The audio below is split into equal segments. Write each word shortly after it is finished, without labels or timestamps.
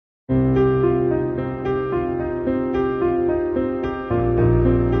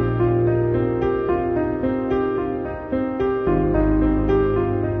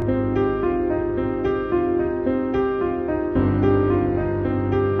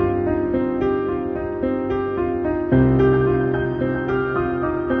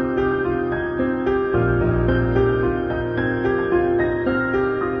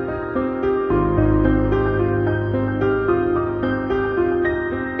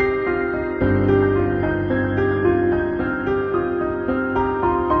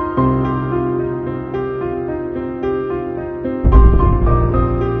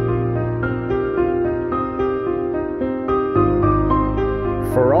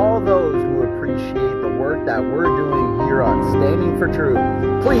For all those who appreciate the work that we're doing here on Standing for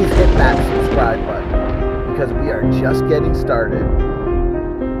Truth, please hit that subscribe button because we are just getting started.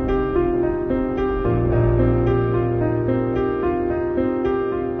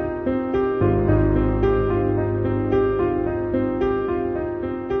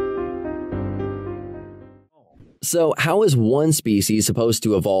 So how is one species supposed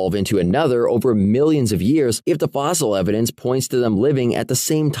to evolve into another over millions of years if the fossil evidence points to them living at the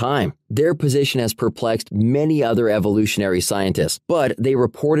same time? Their position has perplexed many other evolutionary scientists, but they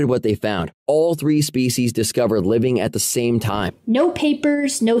reported what they found. All three species discovered living at the same time. No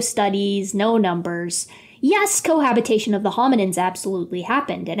papers, no studies, no numbers. Yes, cohabitation of the hominins absolutely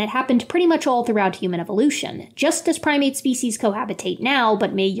happened, and it happened pretty much all throughout human evolution, just as primate species cohabitate now,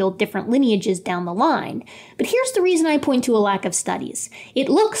 but may yield different lineages down the line. But here's the reason I point to a lack of studies. It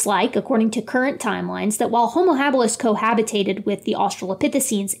looks like, according to current timelines, that while Homo habilis cohabitated with the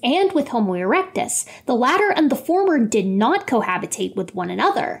Australopithecines and with Homo erectus, the latter and the former did not cohabitate with one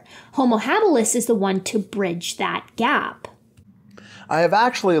another. Homo habilis is the one to bridge that gap. I have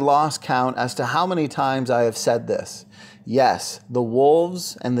actually lost count as to how many times I have said this. Yes, the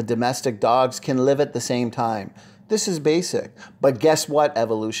wolves and the domestic dogs can live at the same time. This is basic. But guess what,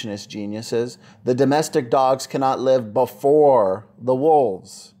 evolutionist geniuses? The domestic dogs cannot live before the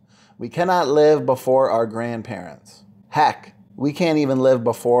wolves. We cannot live before our grandparents. Heck, we can't even live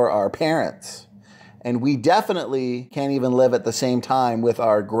before our parents. And we definitely can't even live at the same time with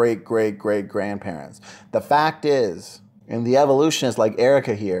our great-great-great-grandparents. The fact is, and the evolutionists like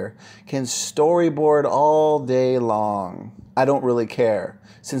Erica here can storyboard all day long. I don't really care,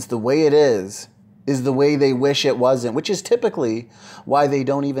 since the way it is the way they wish it wasn't, which is typically why they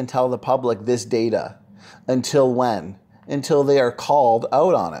don't even tell the public this data. Until when? Until they are called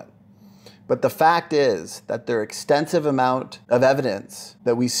out on it. But the fact is that their extensive amount of evidence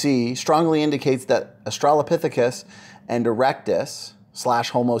that we see strongly indicates that Australopithecus and Erectus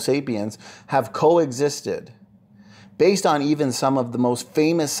 / Homo sapiens have coexisted, based on even some of the most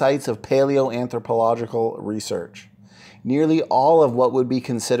famous sites of paleoanthropological research. Nearly all of what would be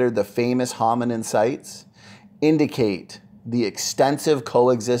considered the famous hominin sites indicate the extensive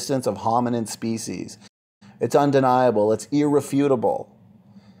coexistence of hominin species. It's undeniable, it's irrefutable.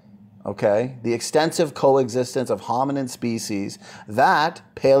 Okay? The extensive coexistence of hominin species that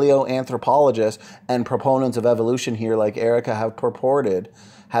paleoanthropologists and proponents of evolution here like Erica have purported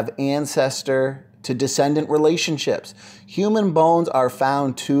have ancestor to descendant relationships. Human bones are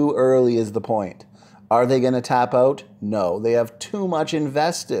found too early is the point. Are they going to tap out? No, they have too much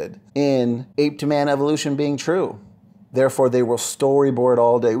invested in ape-to-man evolution being true. Therefore, they will storyboard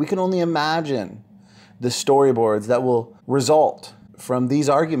all day. We can only imagine the storyboards that will result from these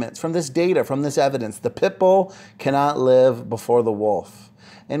arguments, from this data, from this evidence. The pit bull cannot live before the wolf.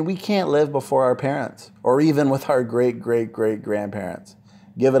 And we can't live before our parents, or even with our great-great-great-grandparents.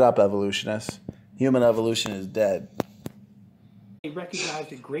 Give it up, evolutionists. Human evolution is dead. They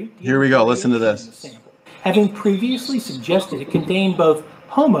recognized a great deal. Here we go. Listen to this. Having previously suggested it contained both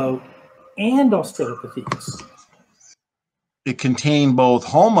Homo and Australopithecus. It contained both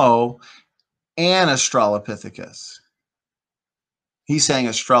Homo and Australopithecus. He's saying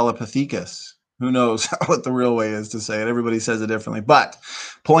Australopithecus. Who knows what the real way is to say it? Everybody says it differently. But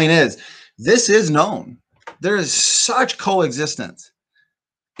point is, this is known. There is such coexistence.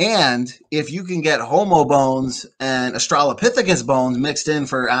 And if you can get Homo bones and Australopithecus bones mixed in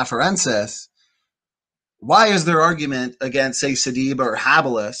for afarensis, why is their argument against, say, Sediba or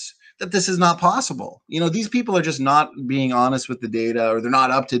Habilis that this is not possible? You know, these people are just not being honest with the data, or they're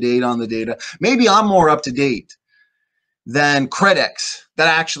not up to date on the data. Maybe I'm more up to date than critics that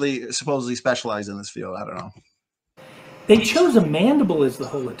actually supposedly specialize in this field. I don't know. They chose a mandible as the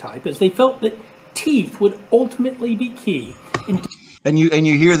holotype as they felt that teeth would ultimately be key. And you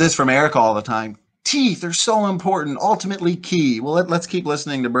hear this from Erica all the time. Teeth are so important, ultimately key. Well, let's keep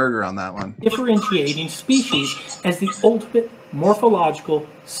listening to Berger on that one. Differentiating species as the ultimate morphological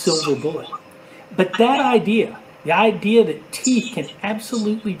silver bullet. But that idea, the idea that teeth can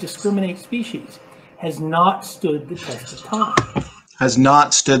absolutely discriminate species, has not stood the test of time. Has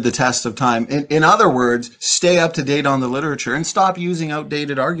not stood the test of time. In other words, stay up to date on the literature and stop using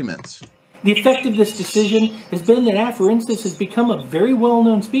outdated arguments. The effect of this decision has been that afarensis has become a very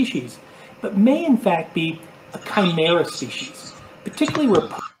well-known species, but may in fact be a chimera species, particularly where...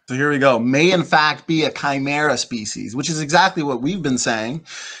 So here we go. May in fact be a chimera species, which is exactly what we've been saying.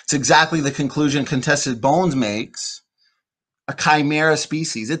 It's exactly the conclusion Contested Bones makes. A chimera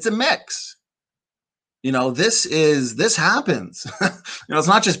species. It's a mix. You know, this happens. You know, it's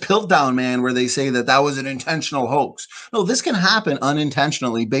not just Piltdown Man where they say that that was an intentional hoax. No, this can happen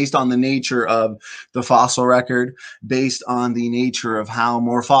unintentionally based on the nature of the fossil record, based on the nature of how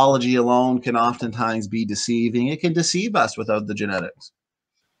morphology alone can oftentimes be deceiving. It can deceive us without the genetics.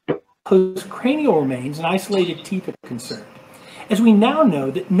 Postcranial remains and isolated teeth are concerned, as we now know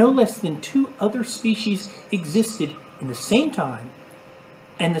that no less than 2 other species existed in the same time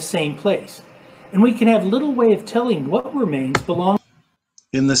and the same place. And we can have little way of telling what remains belong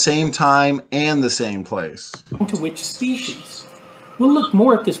in the same time and the same place. To which species. We'll look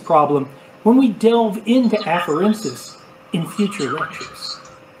more at this problem when we delve into afarensis in future lectures.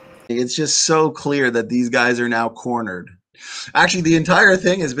 It's just so clear that these guys are now cornered. Actually, the entire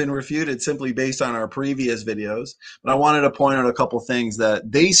thing has been refuted simply based on our previous videos. But I wanted to point out a couple things that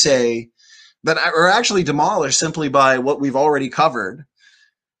they say that are actually demolished simply by what we've already covered.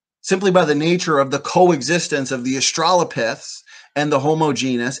 Simply by the nature of the coexistence of the Australopiths and the Homo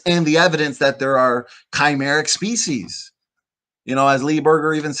genus and the evidence that there are chimeric species. You know, as Lee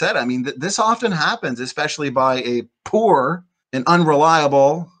Berger even said, I mean, this often happens, especially by a poor and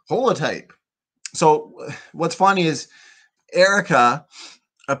unreliable holotype. So what's funny is Erica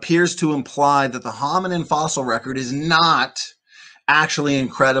appears to imply that the hominin fossil record is not actually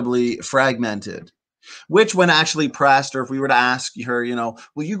incredibly fragmented. Which, when actually pressed, or if we were to ask her, you know,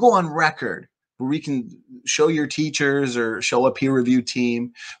 will you go on record where we can show your teachers or show a peer-reviewed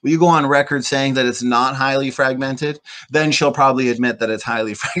team, will you go on record saying that it's not highly fragmented? Then she'll probably admit that it's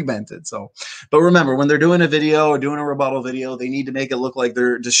highly fragmented. So, but remember, when they're doing a video or doing a rebuttal video, they need to make it look like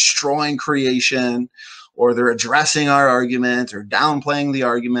they're destroying creation or they're addressing our argument or downplaying the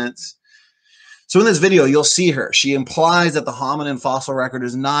arguments. So in this video, you'll see her. She implies that the hominin fossil record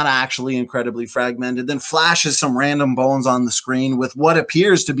is not actually incredibly fragmented, then flashes some random bones on the screen with what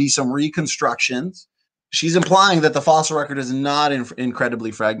appears to be some reconstructions. She's implying that the fossil record is not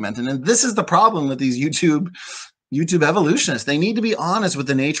incredibly fragmented. And this is the problem with these YouTube evolutionists. They need to be honest with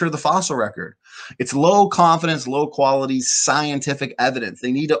the nature of the fossil record. It's low confidence, low quality scientific evidence.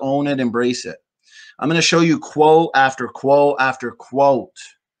 They need to own it, embrace it. I'm going to show you quote after quote after quote.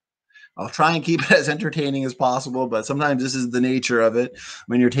 I'll try and keep it as entertaining as possible, but sometimes this is the nature of it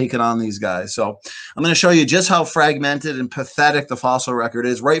when you're taking on these guys. So I'm going to show you just how fragmented and pathetic the fossil record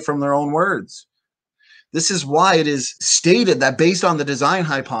is right from their own words. This is why it is stated that based on the design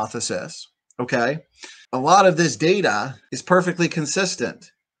hypothesis, okay, a lot of this data is perfectly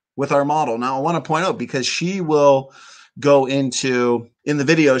consistent with our model. Now, I want to point out, because she will go into, in the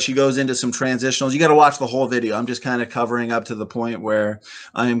video, she goes into some transitionals. You got to watch the whole video. I'm just kind of covering up to the point where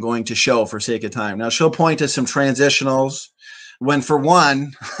I am going to show for sake of time. Now, she'll point to some transitionals when, for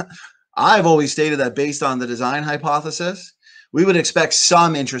one, I've always stated that based on the design hypothesis, we would expect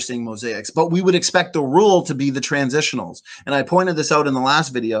some interesting mosaics, but we would expect the rule to be the transitionals. And I pointed this out in the last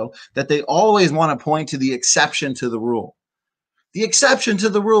video, that they always want to point to the exception to the rule. The exception to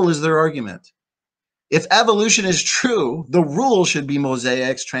the rule is their argument. If evolution is true, the rule should be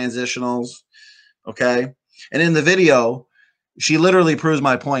mosaics, transitionals, okay? And in the video, she literally proves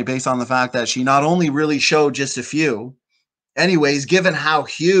my point based on the fact that she not only really showed just a few, anyways, given how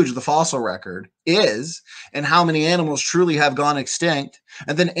huge the fossil record is and how many animals truly have gone extinct,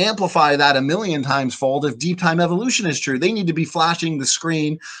 and then amplify that 1,000,000 times fold if deep time evolution is true. They need to be flashing the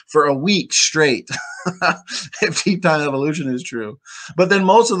screen for a week straight if deep time evolution is true. But then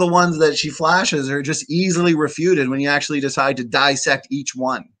most of the ones that she flashes are just easily refuted when you actually decide to dissect each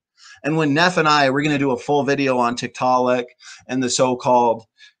one. And when Neff and I, we're going to do a full video on Tiktaalik and the so-called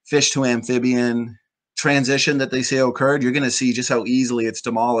fish to amphibian transition that they say occurred, you're going to see just how easily it's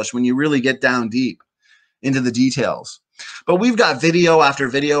demolished when you really get down deep into the details. But we've got video after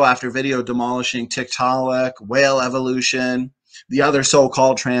video after video demolishing Tiktaalik, whale evolution, the other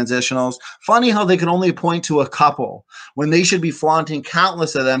so-called transitionals. Funny how they can only point to a couple when they should be flaunting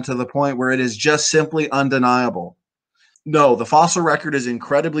countless of them to the point where it is just simply undeniable. No, the fossil record is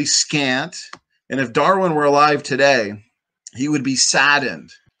incredibly scant, And if Darwin were alive today, he would be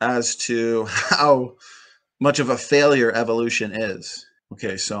saddened as to how much of a failure evolution is.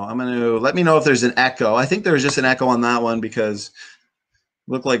 Okay, so I'm going to let me know if there's an echo. I think there was just an echo on that one because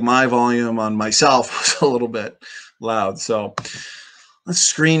it looked like my volume on myself was a little bit loud. So let's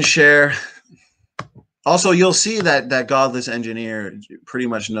screen share. Also, you'll see that godless engineer pretty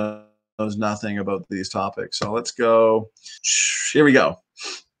much knows nothing about these topics. So let's go. Here we go.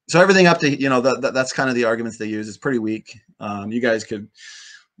 So everything up to, that's kind of the arguments they use. It's pretty weak. You guys could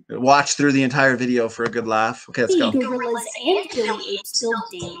watch through the entire video for a good laugh. Okay, let's go. Gorillas and billy apes build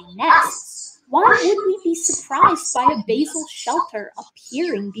daily nests. Why would we be surprised by a basal shelter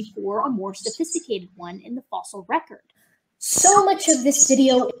appearing before a more sophisticated one in the fossil record? So much of this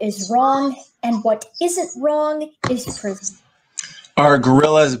video is wrong, and what isn't wrong is proven. Are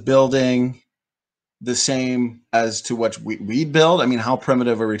gorillas building the same as to what we build? I mean, how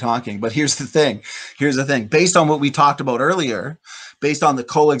primitive are we talking? But here's the thing. Based on what we talked about earlier, based on the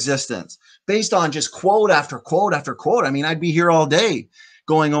coexistence, based on just quote after quote after quote. I mean, I'd be here all day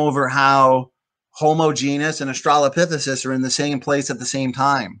going over how Homo genus and Australopithecus are in the same place at the same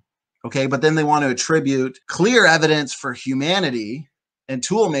time. Okay, but then they want to attribute clear evidence for humanity and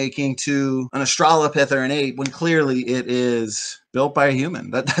tool making to an Australopith or an ape when clearly it is built by a human.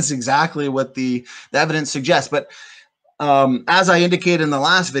 That's exactly what the evidence suggests. But as I indicated in the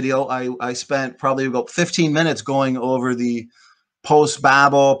last video, I spent probably about 15 minutes going over the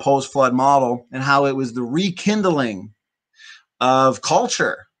post-Babel, post-flood model and how it was the rekindling of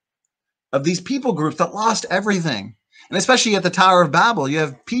culture of these people groups that lost everything. And especially at the Tower of Babel, you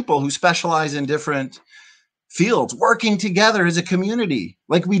have people who specialize in different fields working together as a community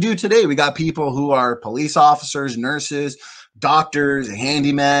like we do today. We got people who are police officers, nurses, doctors,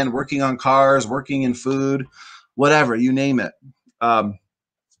 handymen, working on cars, working in food, whatever, you name it. I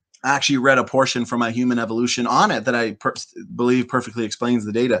actually read a portion from My Human Evolution on it that I believe perfectly explains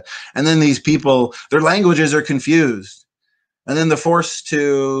the data. And then these people, their languages are confused. And then they're forced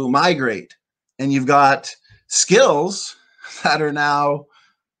to migrate. And you've got skills that are now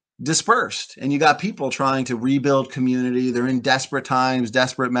dispersed. And you got people trying to rebuild community. They're in desperate times,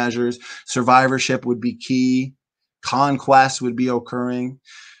 desperate measures. Survivorship would be key. Conquest would be occurring.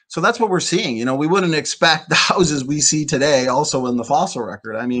 So that's what we're seeing. We wouldn't expect the houses we see today also in the fossil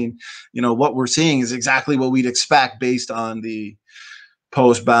record. I mean, what we're seeing is exactly what we'd expect based on the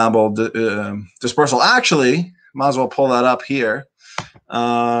post-Babel dispersal. Actually, might as well pull that up here.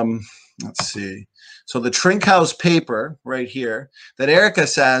 Let's see. So the Trinkhouse paper right here that Erica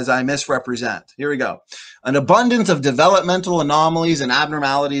says I misrepresent. Here we go. An abundance of developmental anomalies and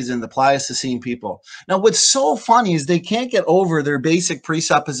abnormalities in the Pleistocene people. Now, what's so funny is they can't get over their basic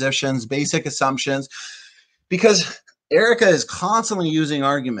presuppositions, basic assumptions, because Erica is constantly using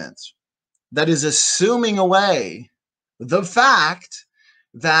arguments that is assuming away the fact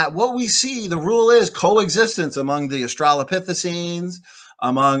that what we see, the rule is coexistence among the Australopithecines,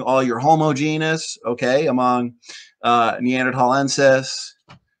 among all your Homo genus, okay, among Neanderthalensis,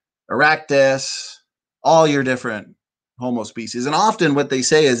 Erectus, all your different Homo species. And often what they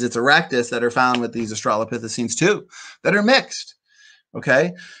say is it's Erectus that are found with these Australopithecines too, that are mixed,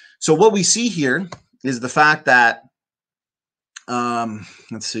 okay? So what we see here is the fact that,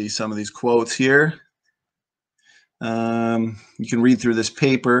 let's see some of these quotes here. You can read through this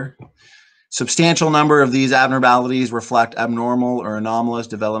paper. Substantial number of these abnormalities reflect abnormal or anomalous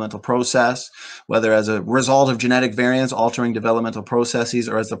developmental process, whether as a result of genetic variants altering developmental processes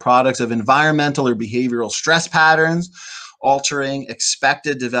or as the products of environmental or behavioral stress patterns altering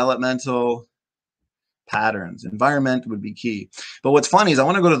expected developmental patterns. Environment would be key. But what's funny is I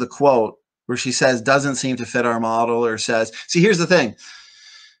want to go to the quote where she says, doesn't seem to fit our model, or says, see, here's the thing.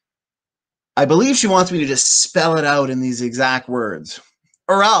 I believe she wants me to just spell it out in these exact words.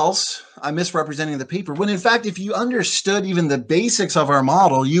 Or else I'm misrepresenting the paper. When in fact, if you understood even the basics of our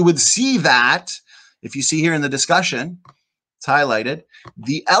model, you would see that, if you see here in the discussion, it's highlighted,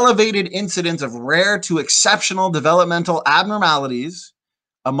 the elevated incidence of rare to exceptional developmental abnormalities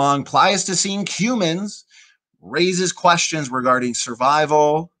among Pleistocene humans raises questions regarding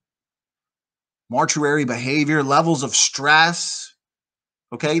survival, mortuary behavior, levels of stress.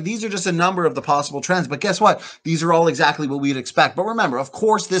 Okay, these are just a number of the possible trends, but guess what? These are all exactly what we'd expect. But remember, of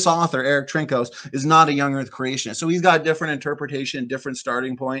course, this author, Eric Trinkhouse, is not a young Earth creationist. So he's got different interpretation, different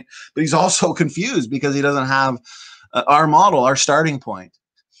starting point, but he's also confused because he doesn't have our model, our starting point.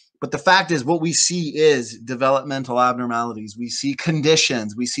 But the fact is what we see is developmental abnormalities. We see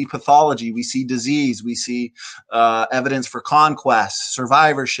conditions, we see pathology, we see disease, we see evidence for conquest,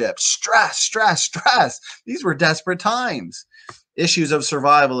 survivorship, stress. These were desperate times. Issues of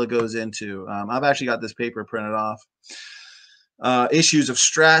survival it goes into. I've actually got this paper printed off. Issues of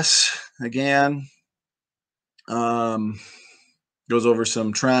stress, again. Goes over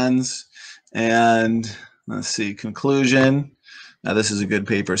some trends. And let's see, conclusion. Now, this is a good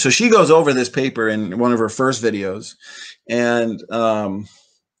paper. So she goes over this paper in one of her first videos. And,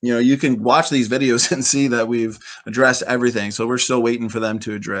 you know, you can watch these videos and see that we've addressed everything. So we're still waiting for them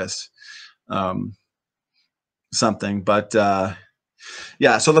to address something. But,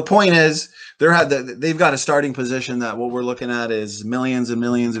 yeah, so the point is they've got a starting position that what we're looking at is millions and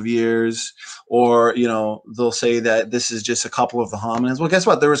millions of years, or, you know, they'll say that this is just a couple of the hominins. Well, guess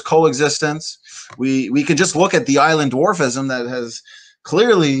what? There was coexistence. We can just look at the island dwarfism that has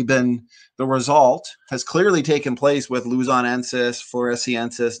clearly been the result, has clearly taken place with Luzonensis,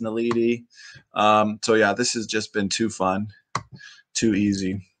 Floresiensis, Naledi. So yeah, this has just been too fun, too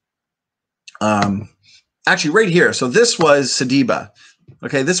easy. Actually, right here. So this was Sediba.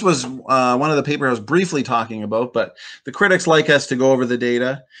 Okay, this was one of the papers I was briefly talking about, but the critics like us to go over the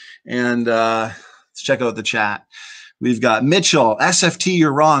data. And let's check out the chat. We've got Mitchell, SFT,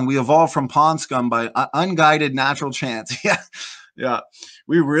 you're wrong. We evolved from pond scum by unguided natural chance. Yeah, yeah.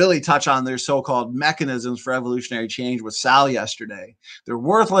 We really touch on their so-called mechanisms for evolutionary change with Sal yesterday. Their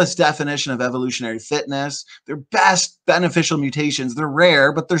worthless definition of evolutionary fitness, their best beneficial mutations. They're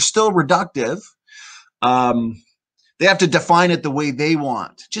rare, but they're still reductive. They have to define it the way they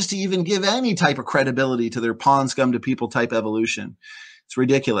want, just to even give any type of credibility to their pond scum to people type evolution. It's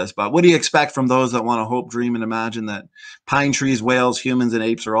ridiculous. But what do you expect from those that want to hope, dream, and imagine that pine trees, whales, humans, and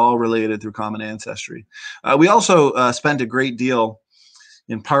apes are all related through common ancestry? We also spent a great deal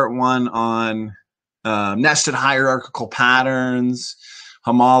in part one on nested hierarchical patterns,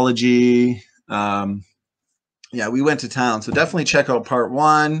 homology. Yeah, we went to town. So definitely check out part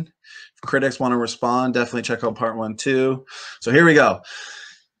one. If critics want to respond, definitely check out part 1 too. So here we go.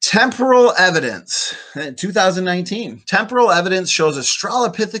 Temporal evidence, 2019. Temporal evidence shows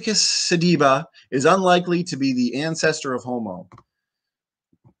Australopithecus sediba is unlikely to be the ancestor of Homo.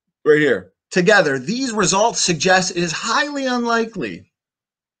 Right here. Together, these results suggest it is highly unlikely.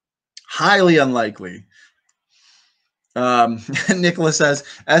 Highly unlikely. Nicholas says,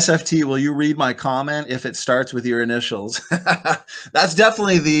 SFT, will you read my comment if it starts with your initials? That's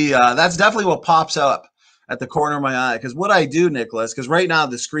definitely what pops up at the corner of my eye. Because what I do, Nicholas, because right now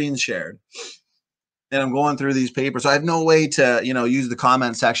the screen's shared and I'm going through these papers, so I have no way to, you know, use the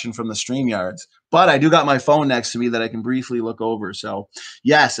comment section from the StreamYards. But I do got my phone next to me that I can briefly look over. So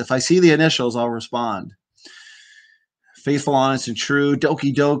yes, if I see the initials, I'll respond. Faithful, Honest, and True,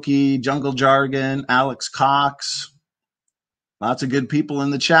 Doki Doki, Jungle Jargon, Alex Cox. Lots of good people in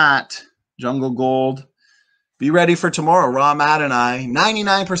the chat. Jungle Gold. Be ready for tomorrow. Raw Matt and I,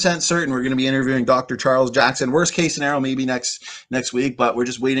 99% certain we're going to be interviewing Dr. Charles Jackson. Worst case scenario, maybe next week, but we're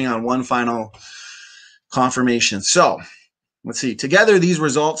just waiting on one final confirmation. So let's see. Together, these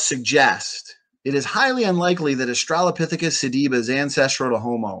results suggest it is highly unlikely that Australopithecus sediba is ancestral to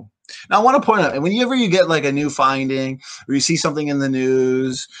Homo. Now, I want to point out, whenever you get like a new finding or you see something in the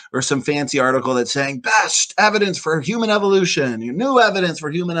news or some fancy article that's saying best evidence for human evolution, new evidence for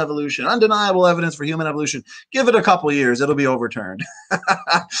human evolution, undeniable evidence for human evolution, give it a couple of years. It'll be overturned.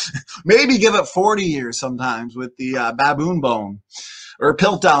 Maybe give it 40 years sometimes with the baboon bone or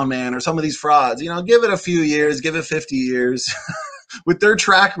Piltdown Man or some of these frauds. You know, give it a few years, give it 50 years. With their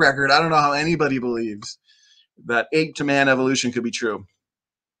track record, I don't know how anybody believes that ape to man evolution could be true.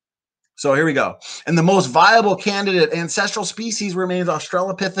 So here we go. And the most viable candidate ancestral species remains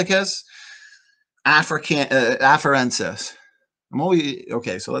Australopithecus afarensis.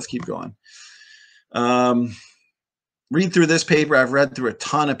 Okay, so let's keep going. Read through this paper. I've read through a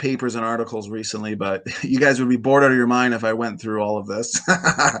ton of papers and articles recently, but you guys would be bored out of your mind if I went through all of this.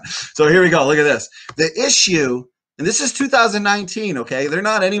 So here we go. Look at this. The issue, and this is 2019, okay? They're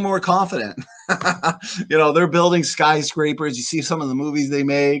not any more confident. You know, they're building skyscrapers. You see some of the movies they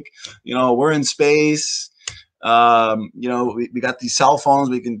make. You know, we're in space. You know, we got these cell phones.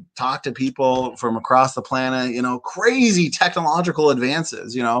 We can talk to people from across the planet. You know, crazy technological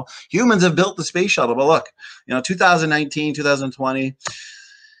advances. You know, humans have built the space shuttle. But look, you know, 2019, 2020,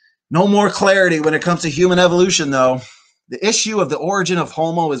 no more clarity when it comes to human evolution, though. The issue of the origin of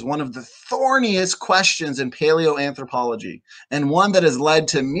Homo is one of the thorniest questions in paleoanthropology, and one that has led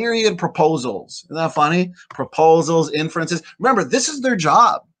to myriad proposals. Isn't that funny? Proposals, inferences. Remember, this is their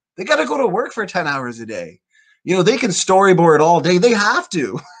job. They got to go to work for 10 hours a day. You know, they can storyboard all day. They have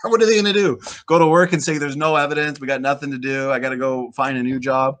to. What are they going to do? Go to work and say there's no evidence. We got nothing to do. I got to go find a new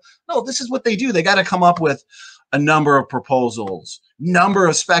job. No, this is what they do. They got to come up with a number of proposals, number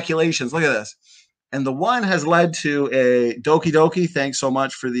of speculations. Look at this. And the one has led to a Doki Doki. Thanks so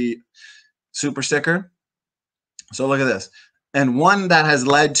much for the super sticker. So look at this. And one that has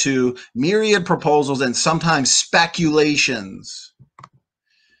led to myriad proposals and sometimes speculations.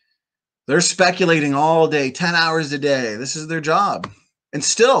 They're speculating all day, 10 hours a day. This is their job. And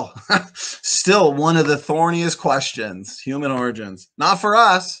still, still one of the thorniest questions, human origins. Not for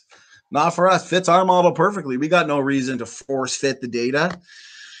us. Not for us. Fits our model perfectly. We got no reason to force fit the data.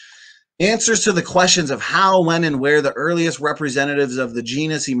 Answers to the questions of how, when, and where the earliest representatives of the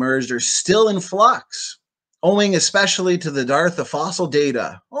genus emerged are still in flux, owing especially to the dearth of fossil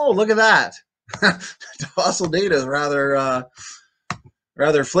data. Oh, look at that. The fossil data is rather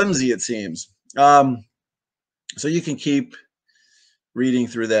flimsy, it seems. So you can keep reading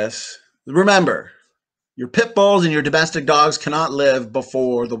through this. Remember, your pit bulls and your domestic dogs cannot live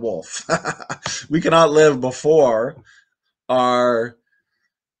before the wolf. We cannot live before our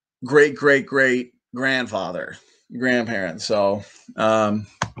great grandparents. So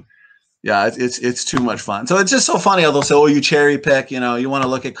yeah, it's too much fun. So it's just so funny how they'll say, oh, you cherry pick, you know, you want to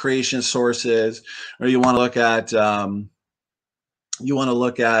look at creation sources, or you want to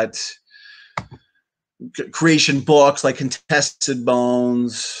look at creation books like Contested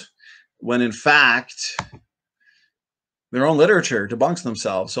Bones, when in fact their own literature debunks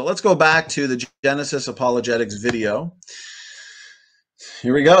themselves. So let's go back to the Genesis Apologetics video.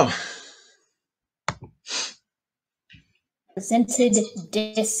 Here we go. Presented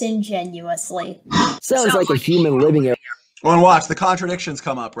disingenuously. Sounds like a human living area. Well, and watch, the contradictions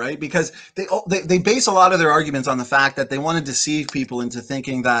come up, right? Because they base a lot of their arguments on the fact that they want to deceive people into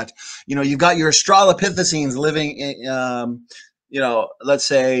thinking that, you know, you've got your Australopithecines living in, you know, let's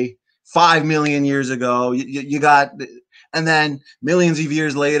say 5 million years ago. You got, and then millions of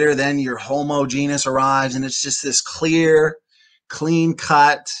years later, then your Homo genus arrives, and it's just this clear,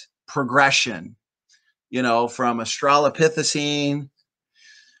 clean-cut progression, you know, from Australopithecine,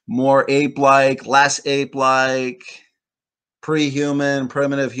 more ape-like, less ape-like, pre-human,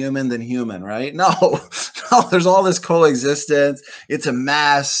 primitive human than human, right? No, there's all this coexistence. It's a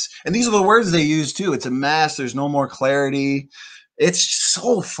mess. And these are the words they use too. It's a mess. There's no more clarity. It's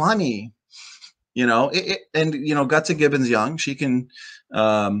so funny, you know, and, you know, Gutsa Gibbons Young, she can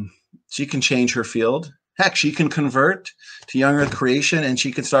change her field. Heck, she can convert to young earth creation, and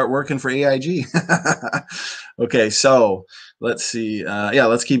she could start working for AIG. Okay, so let's see. Yeah,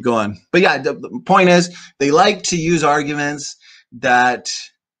 let's keep going. But yeah, the point is they like to use arguments that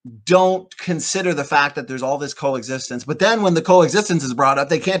don't consider the fact that there's all this coexistence. But then when the coexistence is brought up,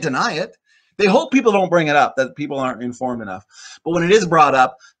 they can't deny it. They hope people don't bring it up, that people aren't informed enough. But when it is brought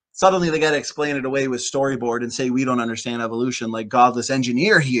up, suddenly they got to explain it away with storyboard and say we don't understand evolution, like godless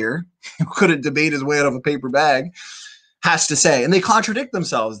engineer here, who couldn't debate his way out of a paper bag, has to say. And they contradict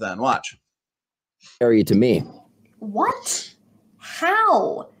themselves then. Watch. To me. What?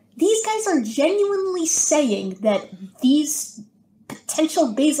 How? These guys are genuinely saying that these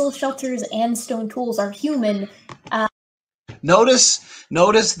potential basal shelters and stone tools are human. Notice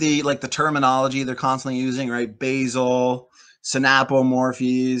the the terminology they're constantly using, right? Basal,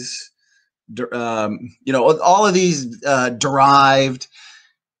 synapomorphies, you know, all of these derived,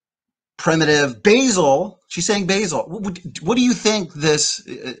 primitive, basal. She's saying basal. What do you think this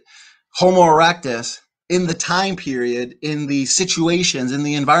Homo erectus in the time period, in the situations, in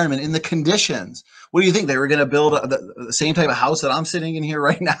the environment, in the conditions? What do you think? They were going to build the same type of house that I'm sitting in here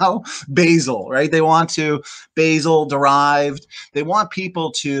right now? Basal, right? They want to, basal, derived. They want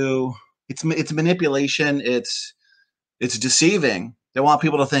people to, it's manipulation. It's deceiving. They want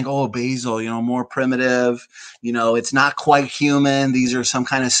people to think, oh, basal, you know, more primitive, you know, it's not quite human. These are some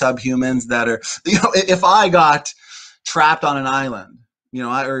kind of subhumans that are, you know, if I got trapped on an island, you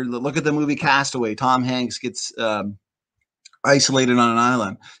know, or look at the movie Castaway, Tom Hanks gets isolated on an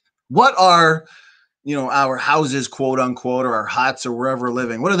island. What are, you know, our houses, quote unquote, or our huts or wherever we're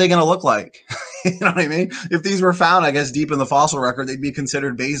living? What are they going to look like? You know what I mean? If these were found, I guess, deep in the fossil record, they'd be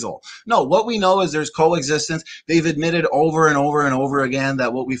considered basal. No, what we know is there's coexistence. They've admitted over and over and over again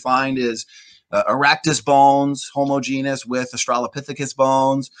that what we find is erectus bones, homogeneous with Australopithecus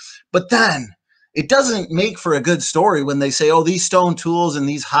bones. But then it doesn't make for a good story when they say, oh, these stone tools and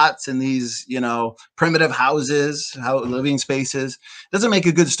these huts and these, you know, primitive houses, living spaces. It doesn't make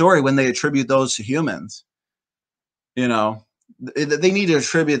a good story when they attribute those to humans. You know, they need to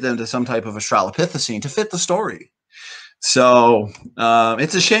attribute them to some type of Australopithecine to fit the story. So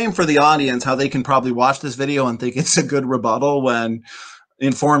it's a shame for the audience how they can probably watch this video and think it's a good rebuttal when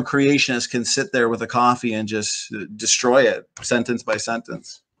informed creationists can sit there with a coffee and just destroy it sentence by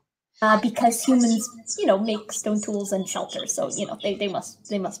sentence. Because humans, you know, make stone tools and shelters, so you know they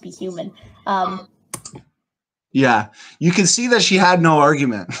must be human. Yeah, you can see that she had no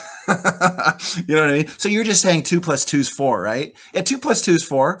argument. You know what I mean? So you're just saying 2 + 2 is 4, right? Yeah, 2 + 2 is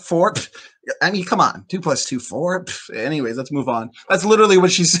 4. 4. I mean, come on, 2 + 2, 4. Anyways, let's move on. That's literally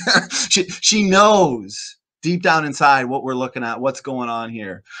what she said. She knows deep down inside what we're looking at, what's going on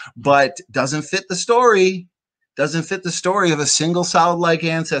here, but doesn't fit the story. Doesn't fit the story of a single cell-like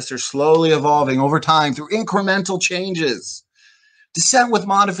ancestor slowly evolving over time through incremental changes, descent with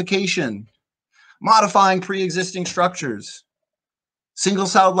modification, modifying pre-existing structures.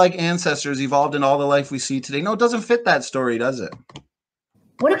 Single-celled-like ancestors evolved in all the life we see today. No, it doesn't fit that story, does it?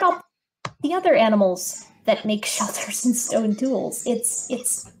 What about the other animals that make shelters and stone tools?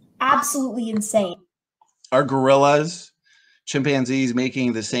 It's absolutely insane. Are gorillas, chimpanzees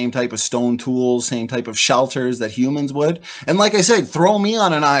making the same type of stone tools, same type of shelters that humans would? And like I said, throw me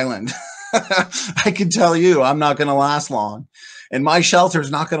on an island. I can tell you I'm not going to last long. And my shelter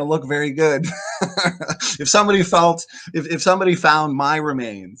is not going to look very good. If somebody found my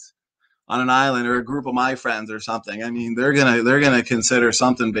remains on an island or a group of my friends or something, I mean, they're gonna consider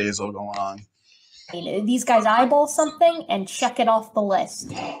something basil going on. These guys eyeball something and check it off the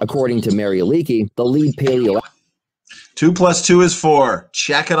list. According to Mary Leakey, the lead paleo 2 + 2 is 4.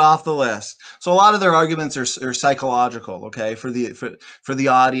 Check it off the list. So a lot of their arguments are psychological, okay, for the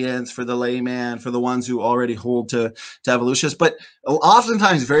audience, for the layman, for the ones who already hold to evolutionists, but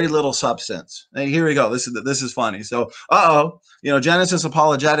oftentimes very little substance. And here we go. This is funny. So, Genesis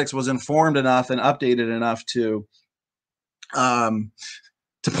apologetics was informed enough and updated enough to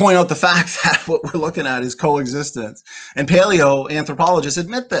point out the fact that what we're looking at is coexistence, and paleoanthropologists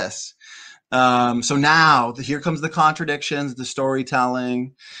admit this. So now here comes the contradictions, the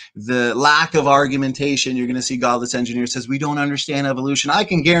storytelling, the lack of argumentation. You're going to see Godless Engineer says, we don't understand evolution. I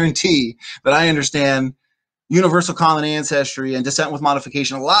can guarantee that I understand universal common ancestry and descent with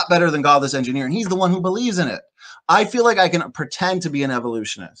modification a lot better than Godless Engineer. And he's the one who believes in it. I feel like I can pretend to be an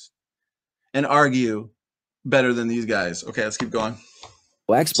evolutionist and argue better than these guys. Okay, let's keep going.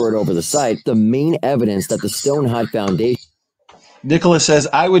 expert over the site, the main evidence that the Stone Hut Foundation. Nicholas says,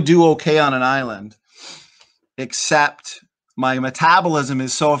 I would do okay on an island, except my metabolism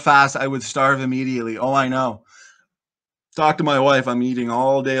is so fast I would starve immediately. Oh, I know. Talk to my wife. I'm eating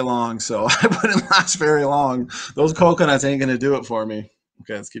all day long, so I wouldn't last very long. Those coconuts ain't going to do it for me.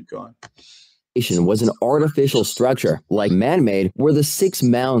 Okay, let's keep going. Was an artificial structure, like man-made, were the 6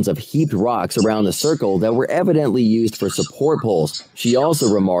 mounds of heaped rocks around the circle that were evidently used for support poles. She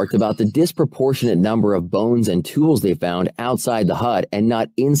also remarked about the disproportionate number of bones and tools they found outside the hut and not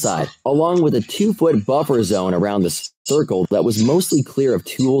inside, along with a 2-foot buffer zone around the circle that was mostly clear of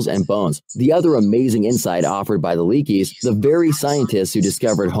tools and bones. The other amazing insight offered by the Leakeys, the very scientists who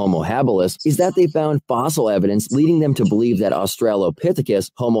discovered Homo habilis, is that they found fossil evidence leading them to believe that Australopithecus,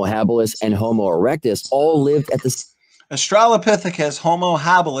 Homo habilis, and Homo erectus all lived at the Australopithecus, Homo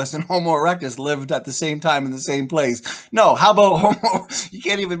habilis, and Homo erectus lived at the same time in the same place. No, how about Homo? You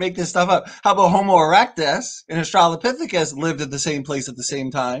can't even make this stuff up. How about Homo erectus and Australopithecus lived at the same place at the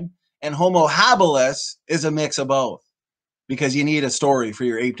same time, and Homo habilis is a mix of both? Because you need a story for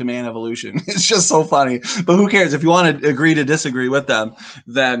your ape to man evolution. It's just so funny. But who cares? If you want to agree to disagree with them,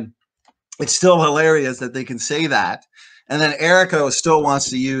 then it's still hilarious that they can say that. And then Erica still wants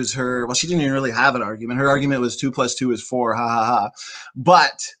to use her, well, she didn't even really have an argument. Her argument was 2 + 2 is 4, ha ha ha.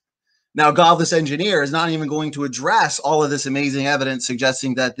 But now Godless Engineer is not even going to address all of this amazing evidence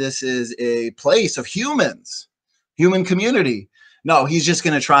suggesting that this is a place of humans, human community. No, he's just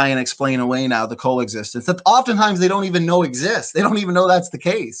going to try and explain away now the coexistence that oftentimes they don't even know exists. They don't even know that's the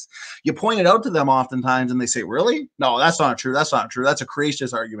case. You point it out to them oftentimes and they say, really? No, that's not true. That's not true. That's a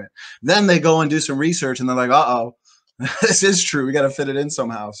creationist argument. Then they go and do some research and they're like, uh-oh, this is true. We got to fit it in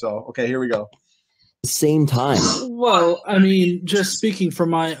somehow. So, okay, here we go. Same time. Well, I mean, just speaking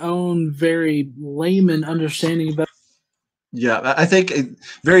from my own very layman understanding about. Yeah, I think a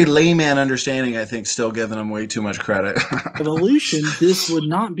very layman understanding, I think, still giving them way too much credit. Evolution, this would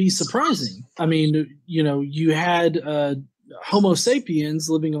not be surprising. I mean, you know, you had Homo sapiens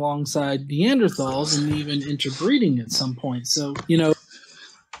living alongside Neanderthals and even interbreeding at some point. So, you know.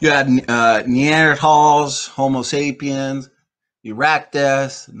 You had Neanderthals, Homo sapiens,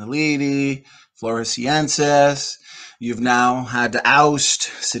 Erectus, Naledi, Floresiensis. You've now had to oust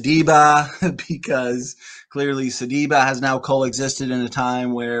Sediba because clearly Sediba has now coexisted in a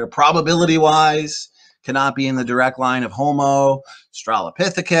time where probability-wise cannot be in the direct line of Homo,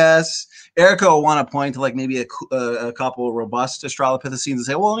 Australopithecus. Erica will want to point to like maybe a couple robust Australopithecines and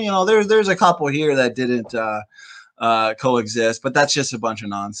say, well, you know, there's a couple here that didn't coexist, but that's just a bunch of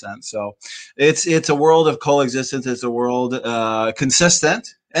nonsense. So it's a world of coexistence. It's a world consistent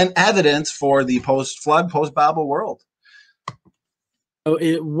and evidence for the post-flood, post-Babel world. So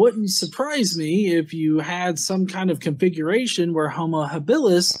it wouldn't surprise me if you had some kind of configuration where Homo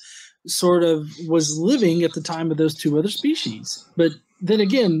habilis sort of was living at the time of those two other species. But then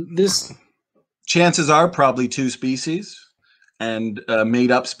again, this... Chances are probably two species and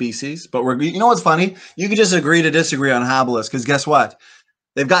made-up species. But you know what's funny? You could just agree to disagree on habilis, because guess what?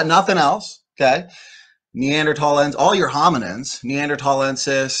 They've got nothing else, okay? Neanderthalensis, all your hominins,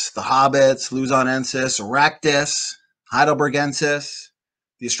 Neanderthalensis, the hobbits, Luzonensis, Erectus, Heidelbergensis,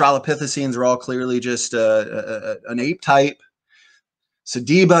 the Australopithecines are all clearly just an ape type.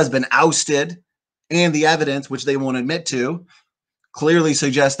 Sediba has been ousted, and the evidence, which they won't admit to, clearly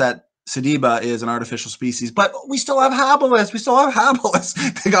suggests that Sediba is an artificial species. But we still have habilis. We still have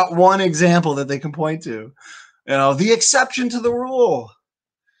habilis. They got one example that they can point to. You know, the exception to the rule.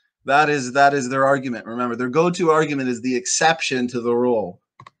 That is their argument. Remember, their go-to argument is the exception to the rule.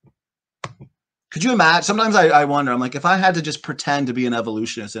 Could you imagine? Sometimes I wonder, I'm like, if I had to just pretend to be an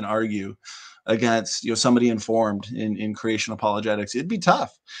evolutionist and argue against, you know, somebody informed in creation apologetics, it'd be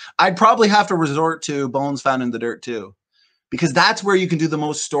tough. I'd probably have to resort to bones found in the dirt too, because that's where you can do the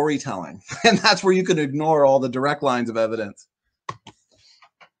most storytelling, and that's where you can ignore all the direct lines of evidence.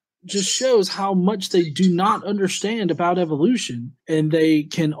 Just shows how much they do not understand about evolution, and they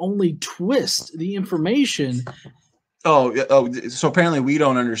can only twist the information. Oh, so apparently we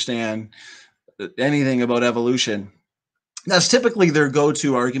don't understand anything about evolution. That's typically their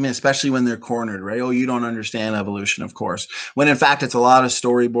go-to argument, especially when they're cornered, right? Oh, you don't understand evolution, of course. When in fact, it's a lot of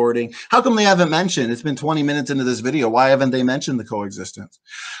storyboarding. How come they haven't mentioned? It's been 20 minutes into this video. Why haven't they mentioned the coexistence?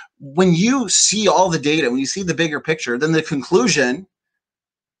 When you see all the data, when you see the bigger picture, then the conclusion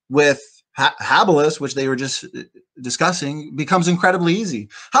with habilis, which they were just discussing, becomes incredibly easy.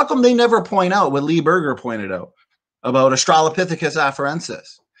 How come they never point out what Lee Berger pointed out about Australopithecus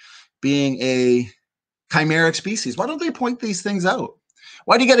afarensis being a chimeric species? Why don't they point these things out?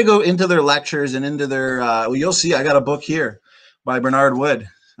 Why do you got to go into their lectures and into their, well, you'll see, I got a book here by Bernard Wood.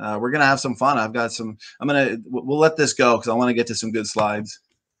 We're going to have some fun. I've got some, we'll let this go because I want to get to some good slides.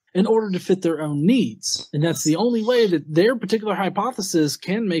 In order to fit their own needs. And that's the only way that their particular hypothesis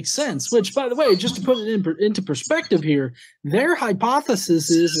can make sense, which, by the way, just to put it into perspective here, their hypothesis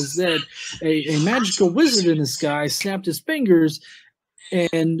is that a magical wizard in the sky snapped his fingers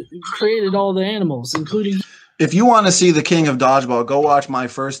and created all the animals, including... If you want to see the king of dodgeball, go watch my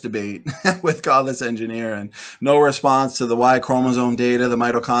first debate with Godless Engineer, and no response to the Y chromosome data, the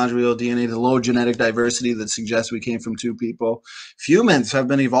mitochondrial DNA, the low genetic diversity that suggests we came from two people. If humans have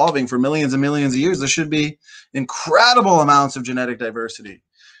been evolving for millions and millions of years, there should be incredible amounts of genetic diversity.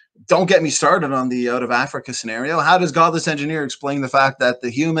 Don't get me started on the out of Africa scenario. How does Godless Engineer explain the fact that the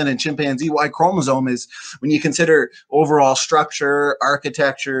human and chimpanzee Y chromosome is, when you consider overall structure,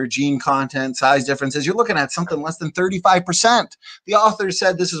 architecture, gene content, size differences, you're looking at something less than 35%. The authors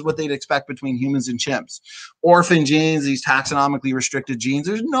said this is what they'd expect between humans and chimps. Orphan genes, these taxonomically restricted genes,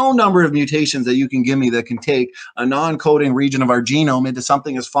 there's no number of mutations that you can give me that can take a non-coding region of our genome into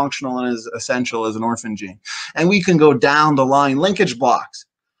something as functional and as essential as an orphan gene. And we can go down the line, linkage blocks.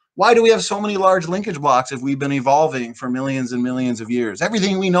 Why do we have so many large linkage blocks if we've been evolving for millions and millions of years?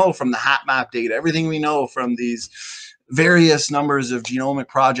 Everything we know from the HapMap data, everything we know from these various numbers of genomic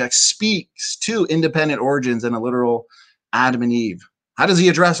projects speaks to independent origins and a literal Adam and Eve. How does he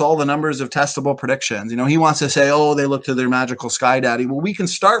address all the numbers of testable predictions? You know, he wants to say, oh, they look to their magical sky daddy. Well, we can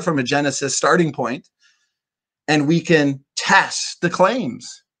start from a Genesis starting point and we can test the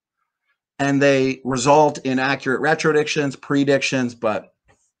claims. And they result in accurate retrodictions, predictions, but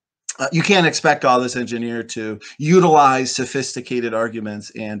you can't expect Godless Engineer to utilize sophisticated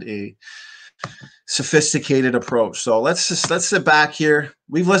arguments and a sophisticated approach. So let's sit back here.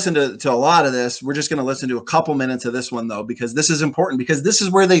 We've listened to a lot of this. We're just going to listen to a couple minutes of this one, though, because this is important, because this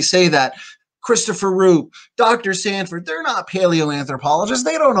is where they say that Christopher Root, Dr. Sanford, they're not paleoanthropologists.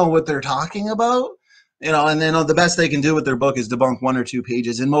 They don't know what they're talking about. You know, and then the best they can do with their book is debunk 1 or 2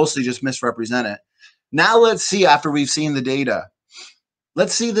 pages and mostly just misrepresent it. Now let's see, after we've seen the data,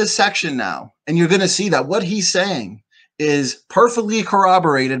 let's see this section now. And you're going to see that what he's saying is perfectly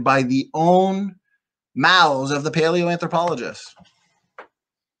corroborated by the own mouths of the paleoanthropologists.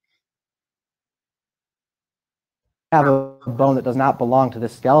 Have a bone that does not belong to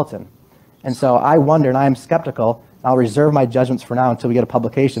this skeleton. And so I wonder, and I am skeptical, I'll reserve my judgments for now until we get a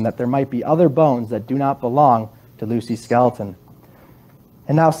publication, that there might be other bones that do not belong to Lucy's skeleton.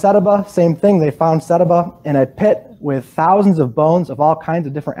 And now Setiba, same thing. They found Setiba in a pit with thousands of bones of all kinds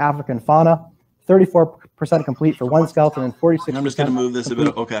of different African fauna, 34% complete for one skeleton and 46%. I'm just going to move this a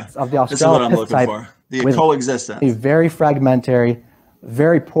bit. Okay. Of the This is what I'm Australopithecus looking type, for. The with coexistence. a very fragmentary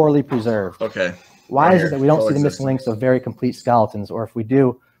very poorly preserved. Okay. Why is it that we don't see the missing links of very complete skeletons, or if we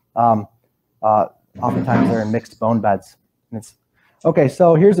do, oftentimes they're in mixed bone beds? And it's okay.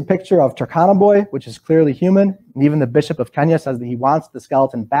 So here's a picture of Turkana boy, which is clearly human, and even the Bishop of Kenya says that he wants the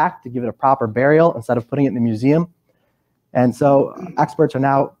skeleton back to give it a proper burial instead of putting it in the museum. And so experts are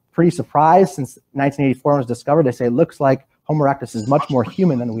now pretty surprised since 1984 was discovered. They say it looks like Homo erectus is much more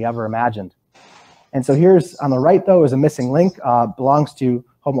human than we ever imagined. And so here's on the right, though, is a missing link, belongs to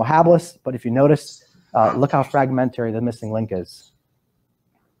Homo habilis. But if you notice, look how fragmentary the missing link is.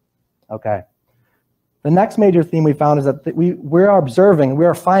 Okay. The next major theme we found is that we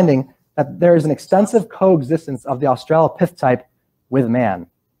are finding that there is an extensive coexistence of the Australopith type with man.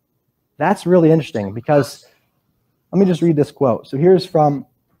 That's really interesting because, let me just read this quote. So here's from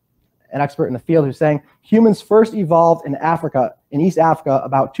an expert in the field who's saying, humans first evolved in Africa, in East Africa,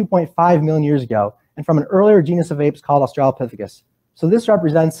 about 2.5 million years ago, and from an earlier genus of apes called Australopithecus. So this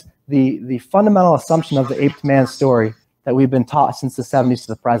represents the fundamental assumption of the aped man story that we've been taught since the 70s to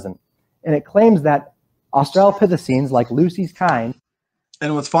the present. And it claims that Australopithecines, like Lucy's kind.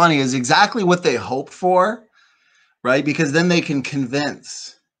 And what's funny is exactly what they hoped for, right? Because then they can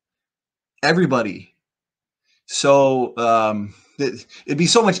convince everybody. So it'd be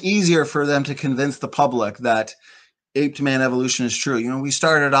so much easier for them to convince the public that aped man evolution is true. You know, we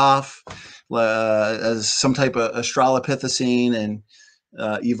started off as some type of Australopithecine and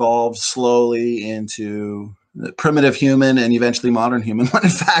evolved slowly into primitive human and eventually modern human, when in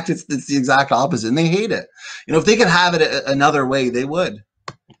fact it's the exact opposite, and they hate it. You know, if they could have it another way, they would.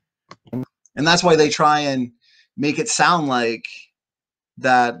 And that's why they try and make it sound like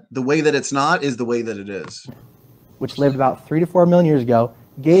that the way that it's not is the way that it is. Which lived about 3 to 4 million years ago,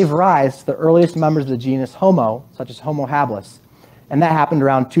 gave rise to the earliest members of the genus Homo, such as Homo habilis. And that happened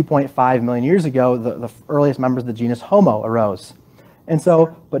around 2.5 million years ago, the earliest members of the genus Homo arose. And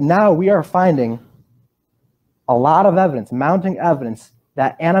so, but now we are finding a lot of evidence, mounting evidence,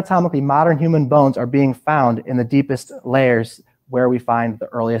 that anatomically modern human bones are being found in the deepest layers where we find the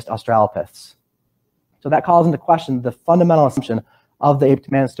earliest Australopiths. So that calls into question the fundamental assumption of the aped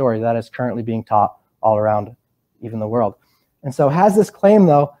man story that is currently being taught all around even the world. And so has this claim,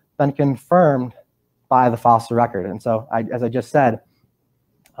 though, been confirmed by the fossil record? And so, as I just said,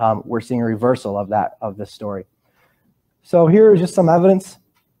 we're seeing a reversal of this story. So here is just some evidence.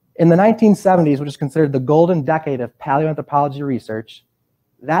 In the 1970s, which is considered the golden decade of paleoanthropology research,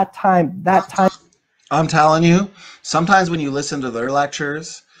 that time. I'm telling you, sometimes when you listen to their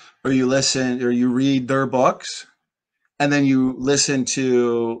lectures, or you read their books, and then you listen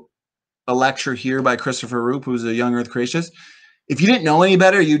to a lecture here by Christopher Roop, who's a young Earth creationist, if you didn't know any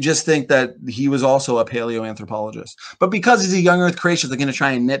better, you just think that he was also a paleoanthropologist. But because he's a young Earth creationist, they're going to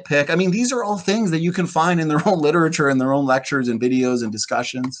try and nitpick. I mean, these are all things that you can find in their own literature and their own lectures and videos and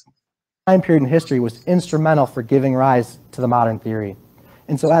discussions. Time period in history was instrumental for giving rise to the modern theory.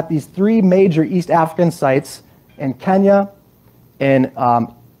 And so at these 3 major East African sites in Kenya, in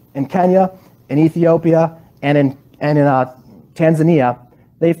Ethiopia, and in Tanzania,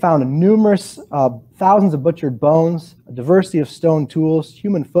 they found numerous thousands of butchered bones, a diversity of stone tools,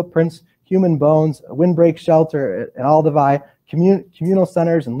 human footprints, human bones, a windbreak shelter in Aldavai, communal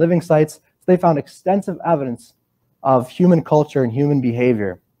centers and living sites. So they found extensive evidence of human culture and human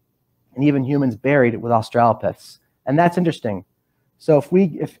behavior, and even humans buried with Australopiths. And that's interesting. So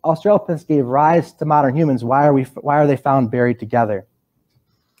if Australopiths gave rise to modern humans, why are they found buried together?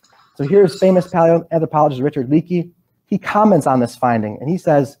 So here's famous paleoanthropologist Richard Leakey. He comments on this finding, and he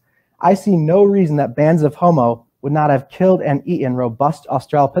says, I see no reason that bands of Homo would not have killed and eaten robust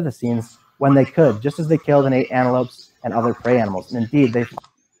Australopithecines when they could, just as they killed and ate antelopes and other prey animals. And indeed, they...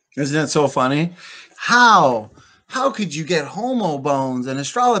 Isn't that so funny? How could you get Homo bones and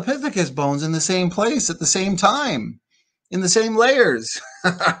Australopithecus bones in the same place at the same time? In the same layers?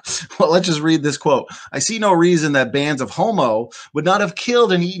 Well, let's just read this quote. I see no reason that bands of Homo would not have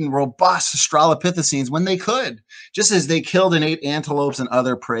killed and eaten robust Australopithecines when they could, just as they killed and ate antelopes and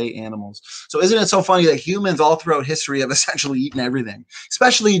other prey animals. So isn't it so funny that humans all throughout history have essentially eaten everything,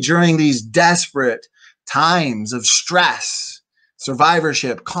 especially during these desperate times of stress,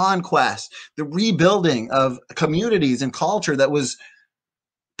 survivorship, conquest, the rebuilding of communities and culture that was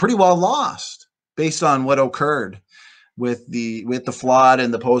pretty well lost based on what occurred with the flood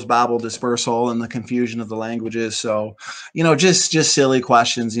and the post-Babel dispersal and the confusion of the languages. So, you know, just silly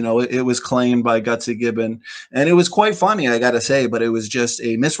questions. You know, it was claimed by Gutsy Gibbon, and it was quite funny, I got to say, but it was just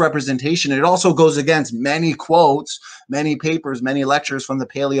a misrepresentation. It also goes against many quotes, many papers, many lectures from the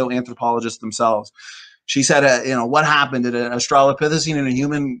paleoanthropologists themselves. She said, what happened? Did an Australopithecine and a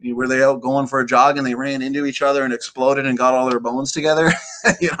human, were they out going for a jog and they ran into each other and exploded and got all their bones together?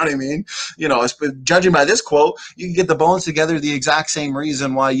 You know what I mean? Judging by this quote, you can get the bones together the exact same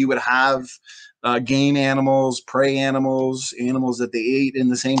reason why you would have game animals, prey animals, animals that they ate in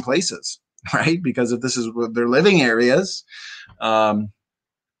the same places, right? Because if this is their living areas.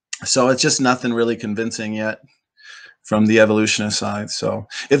 So it's just nothing really convincing yet from the evolutionist side. So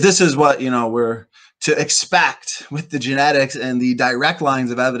if this is what, we're to expect with the genetics and the direct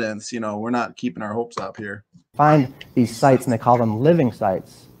lines of evidence, we're not keeping our hopes up here. Find these sites, and they call them living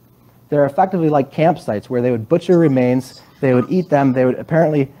sites. They're effectively like campsites where they would butcher remains, they would eat them, they would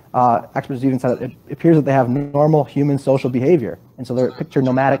apparently, experts even said it appears that they have normal human social behavior. And so they're picture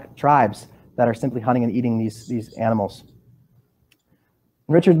nomadic tribes that are simply hunting and eating these animals.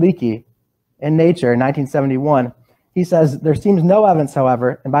 Richard Leakey, in Nature in 1971, he says, there seems no evidence,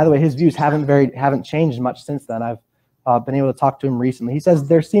 however, and by the way, his views haven't changed much since then. I've been able to talk to him recently. He says,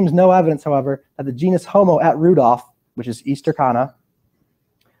 there seems no evidence, however, that the genus Homo at Rudolph, which is East Turkana,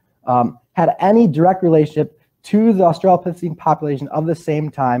 had any direct relationship to the Australopithecine population of the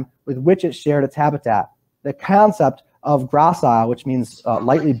same time with which it shared its habitat. The concept of gracile, which means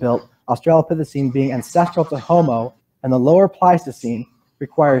lightly built, Australopithecine being ancestral to Homo, and the lower Pleistocene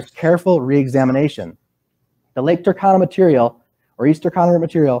requires careful re-examination. The Lake Turkana material, or East Turkana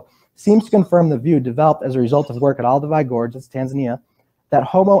material, seems to confirm the view developed as a result of work at Aldovai Gorge, that's Tanzania, that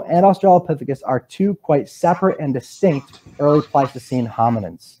Homo and Australopithecus are two quite separate and distinct early Pleistocene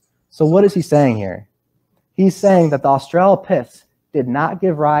hominins. So what is he saying here? He's saying that the Australopiths did not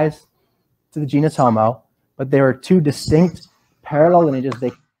give rise to the genus Homo, but they were two distinct parallel lineages.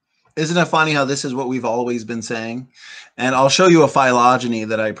 Isn't it funny how this is what we've always been saying? And I'll show you a phylogeny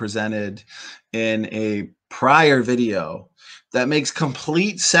that I presented in a prior video that makes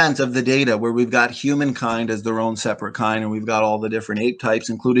complete sense of the data, where we've got humankind as their own separate kind, and we've got all the different ape types,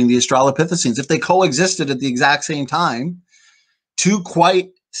 including the Australopithecines. If they coexisted at the exact same time, two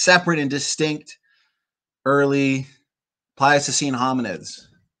quite separate and distinct early Pleistocene hominids.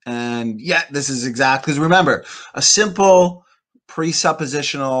 And yet this is exactly, because remember, a simple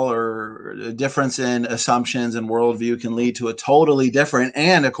presuppositional or a difference in assumptions and worldview can lead to a totally different,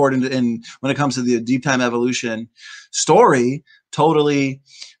 and according to, when it comes to the deep time evolution story, totally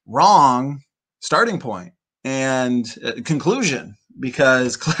wrong starting point and conclusion,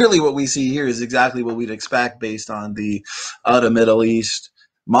 because clearly what we see here is exactly what we'd expect based on the outer Middle East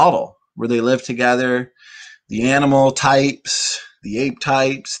model, where they live together. The animal types, the ape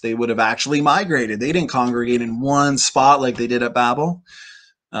types, they would have actually migrated. They didn't congregate in one spot like they did at Babel.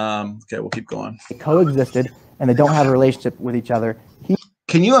 Okay, we'll keep going. They coexisted, and they don't have a relationship with each other.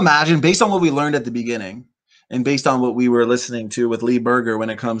 Can you imagine, based on what we learned at the beginning, and based on what we were listening to with Lee Berger when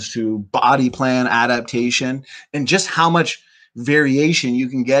it comes to body plan adaptation, and just how much variation you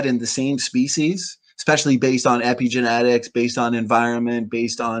can get in the same species, especially based on epigenetics, based on environment,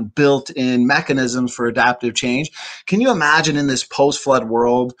 based on built-in mechanisms for adaptive change. Can you imagine in this post-flood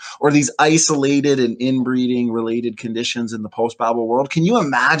world, or these isolated and inbreeding related conditions in the post-Babel world, can you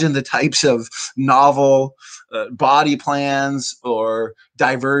imagine the types of novel body plans or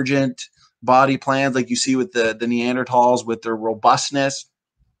divergent body plans like you see with the Neanderthals with their robustness?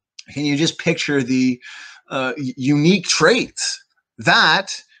 Can you just picture the unique traits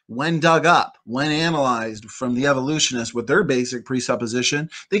that, when dug up, when analyzed from the evolutionists with their basic presupposition,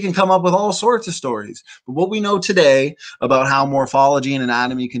 they can come up with all sorts of stories. But what we know today about how morphology and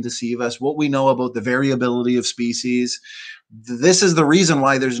anatomy can deceive us, what we know about the variability of species, this is the reason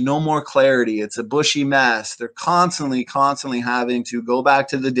why there's no more clarity. It's a bushy mess. They're constantly having to go back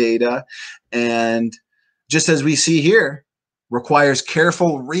to the data, and just as we see here, requires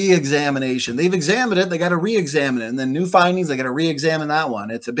careful re-examination. They've examined it, they got to re-examine it, and then new findings, they got to re-examine that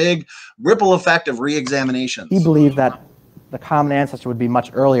one. It's a big ripple effect of re-examination. He believed that the common ancestor would be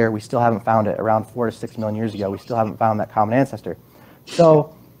much earlier. We still haven't found it. Around 4 to 6 million years ago, we still haven't found that common ancestor.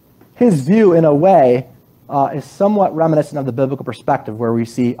 So his view, in a way, is somewhat reminiscent of the biblical perspective, where we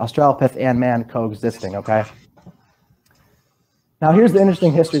see Australopith and man coexisting, okay? Now here's the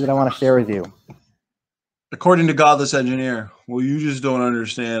interesting history that I want to share with you. According to Godless Engineer, well, you just don't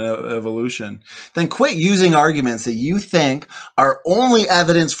understand evolution. Then quit using arguments that you think are only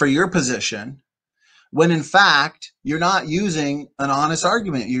evidence for your position, when in fact, you're not using an honest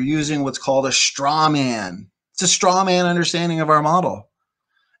argument. You're using what's called a straw man. It's a straw man understanding of our model.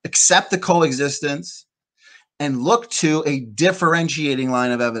 Accept the coexistence and look to a differentiating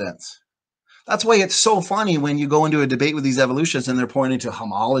line of evidence. That's why it's so funny when you go into a debate with these evolutionists and they're pointing to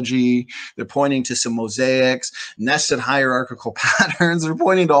homology, they're pointing to some mosaics, nested hierarchical patterns, they're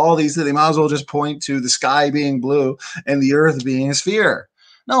pointing to all these things. They might as well just point to the sky being blue and the earth being a sphere.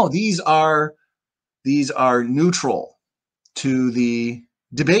 No, these are neutral to the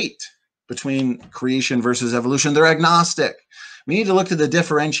debate between creation versus evolution. They're agnostic. We need to look to the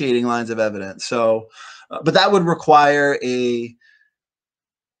differentiating lines of evidence. So, but that would require a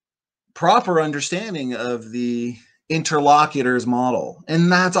proper understanding of the interlocutor's model. And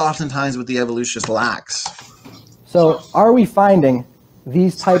that's oftentimes what the evolutionist lacks. So are we finding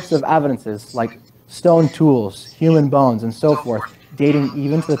these types of evidences, like stone tools, human bones, and so forth, dating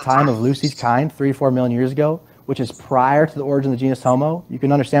even to the time of Lucy's kind, 3 to 4 million years ago, which is prior to the origin of the genus Homo? You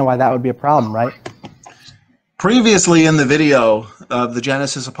can understand why that would be a problem, right? Previously in the video of the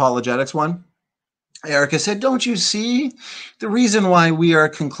Genesis apologetics one, Erica said, don't you see the reason why we are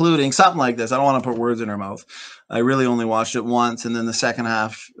concluding something like this? I don't want to put words in her mouth. I really only watched it once and then the second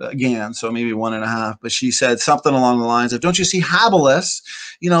half again, so maybe 1.5. But she said something along the lines of, don't you see habilis?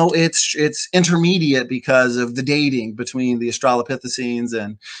 You know, it's intermediate because of the dating between the Australopithecines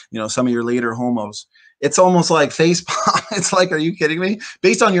and, you know, some of your later homos. It's almost like facepalm. It's like, are you kidding me?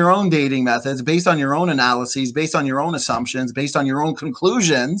 Based on your own dating methods, based on your own analyses, based on your own assumptions, based on your own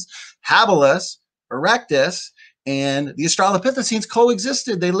conclusions, habilis, erectus, and the Australopithecines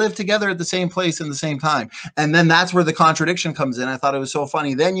coexisted. They lived together at the same place in the same time. And then that's where the contradiction comes in. I thought it was so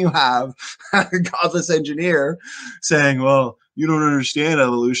funny. Then you have a godless engineer saying, well, you don't understand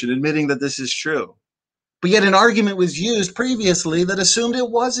evolution, admitting that this is true. But yet an argument was used previously that assumed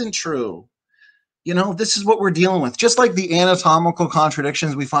it wasn't true. You know, this is what we're dealing with. Just like the anatomical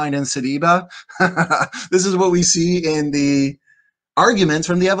contradictions we find in Sediba, this is what we see in the arguments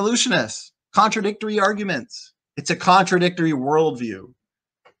from the evolutionists. Contradictory arguments. It's a contradictory worldview.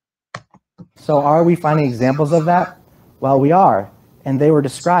 So are we finding examples of that? Well, we are. And they were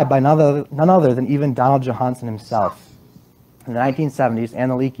described by none other than even Donald Johanson himself in the 1970s, and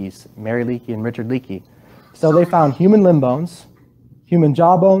the Leakeys, Mary Leakey and Richard Leakey. So they found human limb bones, human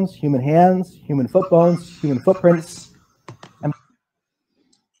jaw bones, human hands, human foot bones, human footprints.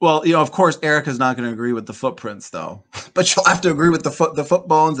 Well, you know, of course, Erica's not going to agree with the footprints, though. But she'll have to agree with the foot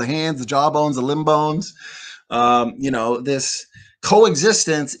bones, the hands, the jaw bones, the limb bones. You know, this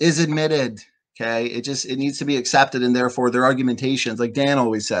coexistence is admitted. Okay, it needs to be accepted, and therefore their argumentations, like Dan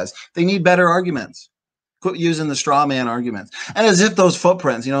always says, they need better arguments. Quit using the straw man arguments. And as if those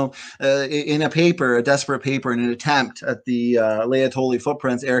footprints, you know, in a paper, a desperate paper, in an attempt at the Lyell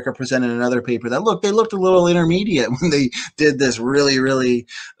footprints, Erica presented another paper that they looked a little intermediate when they did this really, really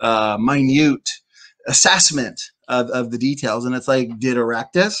minute assessment of the details. And it's like, did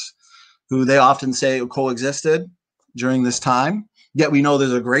erectus, who they often say coexisted during this time, yet we know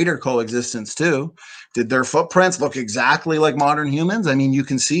there's a greater coexistence too. Did their footprints look exactly like modern humans? I mean, you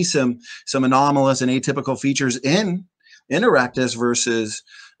can see some anomalous and atypical features in erectus versus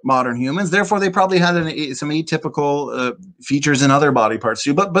modern humans. Therefore, they probably had some atypical features in other body parts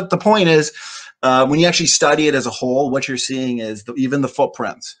too. But the point is, when you actually study it as a whole, what you're seeing is even the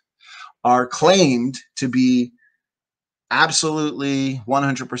footprints are claimed to be absolutely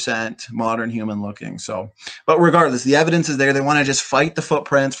 100% modern human looking. So, but regardless, the evidence is there. They want to just fight the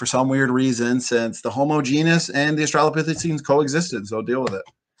footprints for some weird reason, since the Homo genus and the Australopithecines coexisted. So deal with it.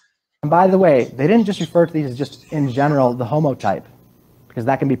 And by the way, they didn't just refer to these as just in general the Homo type, because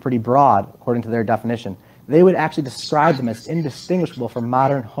that can be pretty broad according to their definition. They would actually describe them as indistinguishable from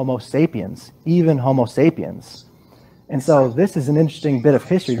modern Homo sapiens, even Homo sapiens. And so this is an interesting bit of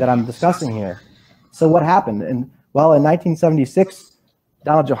history that I'm discussing here. So what happened? Well, in 1976,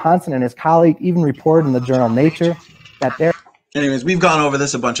 Donald Johanson and his colleague even reported in the journal Nature that there... Anyways, we've gone over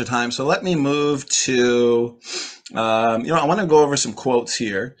this a bunch of times, so let me move to, I want to go over some quotes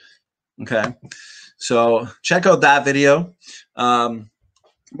here, okay? So check out that video. Well,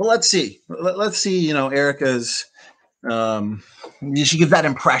 let's see, Erica's, she gives that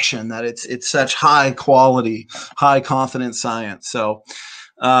impression that it's such high quality, high confidence science. So,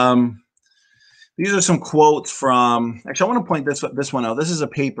 these are some quotes from, actually, I want to point this one out. This is a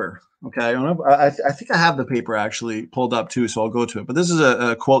paper, okay? I think I have the paper actually pulled up too, so I'll go to it. But this is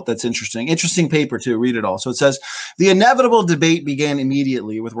a quote that's interesting. Interesting paper too, read it all. So it says, the inevitable debate began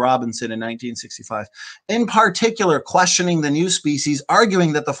immediately with Robinson in 1965, in particular questioning the new species,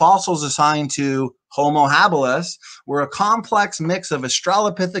 arguing that the fossils assigned to Homo habilis were a complex mix of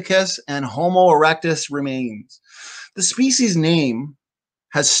Australopithecus and Homo erectus remains. The species name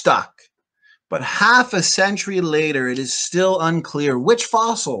has stuck, but half a century later, it is still unclear which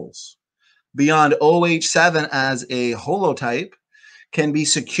fossils, beyond OH7 as a holotype, can be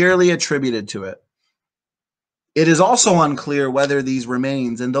securely attributed to it. It is also unclear whether these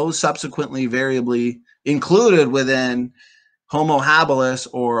remains and those subsequently variably included within Homo habilis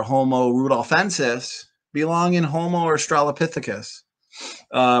or Homo rudolfensis belong in Homo or Australopithecus.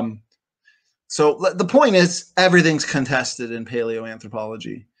 So the point is, everything's contested in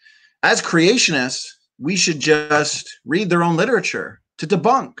paleoanthropology. As creationists, we should just read their own literature to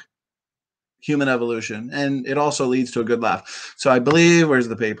debunk human evolution, and it also leads to a good laugh. So I believe, where's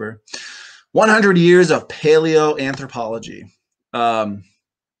the paper? 100 Years of Paleoanthropology.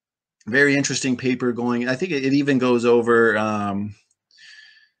 Very interesting paper going. I think it even goes over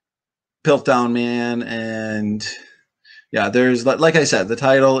Piltdown Man, and yeah, there's, like I said, the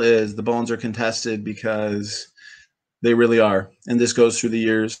title is "The Bones Are Contested," because they really are, and this goes through the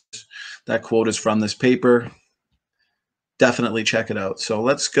years. That quote is from this paper. Definitely check it out. So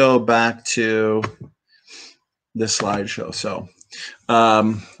let's go back to this slideshow. So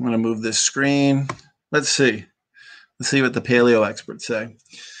I'm going to move this screen. Let's see what the paleo experts say.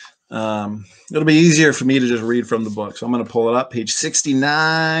 It'll be easier for me to just read from the book. So I'm going to pull it up, page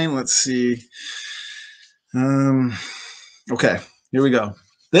 69. Let's see. Okay, here we go.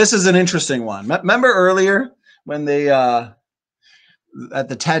 This is an interesting one. Remember earlier when they, at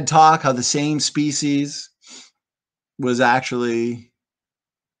the TED Talk, how the same species was actually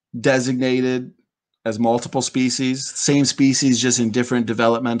designated as multiple species, same species, just in different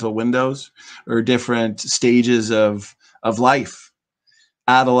developmental windows or different stages of life,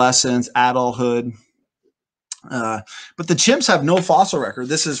 adolescence, adulthood. But the chimps have no fossil record.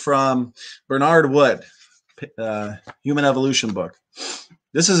 This is from Bernard Wood, Human Evolution book.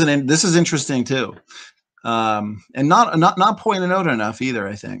 This is interesting too, and not pointed out enough either,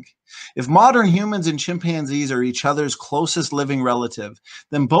 I think. If modern humans and chimpanzees are each other's closest living relative,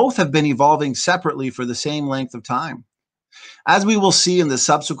 then both have been evolving separately for the same length of time. As we will see in the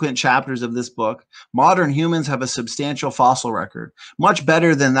subsequent chapters of this book, modern humans have a substantial fossil record, much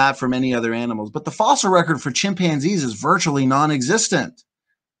better than that for many other animals, but the fossil record for chimpanzees is virtually non-existent.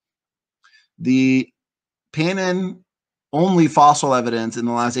 The Pannin-only fossil evidence in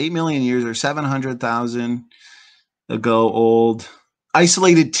the last 8 million years or 700,000 ago old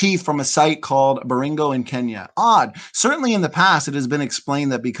isolated teeth from a site called Baringo in Kenya. Odd. Certainly in the past, it has been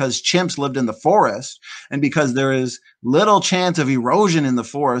explained that because chimps lived in the forest and because there is little chance of erosion in the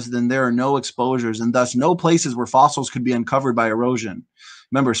forest, then there are no exposures and thus no places where fossils could be uncovered by erosion.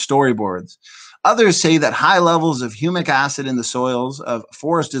 Remember, storyboards. Others say that high levels of humic acid in the soils of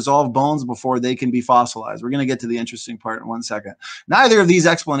forest dissolve bones before they can be fossilized. We're going to get to the interesting part in 1 second. Neither of these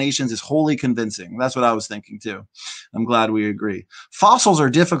explanations is wholly convincing. That's what I was thinking too. I'm glad we agree. Fossils are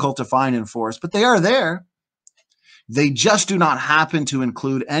difficult to find in forests, but they are there. They just do not happen to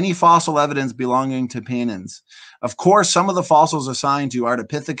include any fossil evidence belonging to Pannins. Of course, some of the fossils assigned to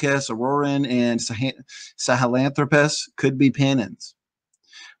Ardipithecus, Auroran, and Sahelanthropus could be Pannins.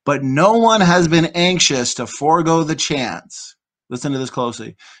 But no one has been anxious to forego the chance, listen to this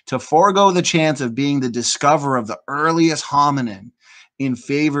closely, to forego the chance of being the discoverer of the earliest hominin in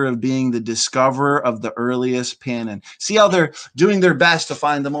favor of being the discoverer of the earliest Pannin. See how they're doing their best to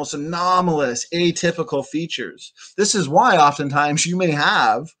find the most anomalous, atypical features. This is why oftentimes you may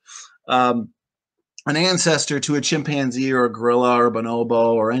have an ancestor to a chimpanzee or a gorilla or a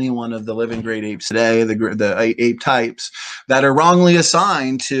bonobo or any one of the living great apes today, the ape types that are wrongly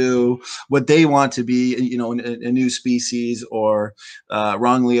assigned to what they want to be, you know, a new species, or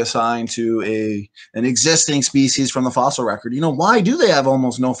wrongly assigned to an existing species from the fossil record. You know, why do they have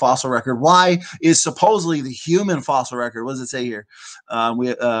almost no fossil record? Why is supposedly the human fossil record? What does it say here?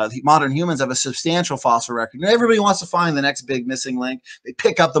 Modern humans have a substantial fossil record. And everybody wants to find the next big missing link. They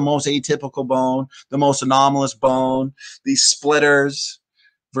pick up the most atypical bone, the most anomalous bone, these splitters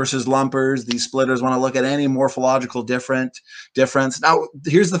versus lumpers. These splitters want to look at any morphological difference. Now,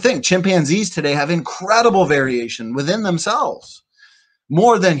 here's the thing. Chimpanzees today have incredible variation within themselves,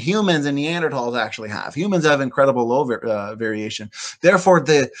 more than humans and Neanderthals actually have. Humans have incredible low variation. Therefore,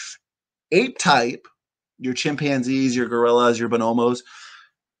 the ape type, your chimpanzees, your gorillas, your bonobos,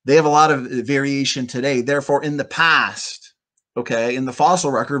 they have a lot of variation today. Therefore, in the past, okay, in the fossil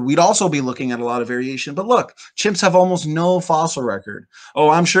record, we'd also be looking at a lot of variation. But look, chimps have almost no fossil record. Oh,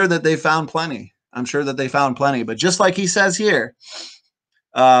 I'm sure that they found plenty. I'm sure that they found plenty. But just like he says here,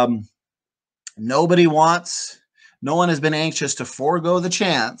 no one has been anxious to forego the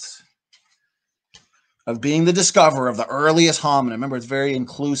chance of being the discoverer of the earliest hominin. Remember, it's very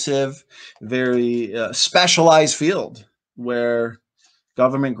inclusive, very specialized field where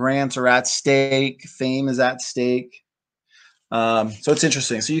government grants are at stake, fame is at stake. So it's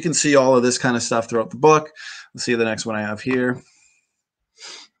interesting. So you can see all of this kind of stuff throughout the book. Let's see the next one I have here.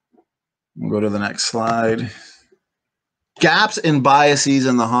 We'll go to the next slide. Gaps and biases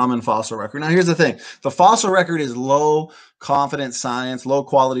in the hominin fossil record. Now, here's the thing. The fossil record is low confidence science, low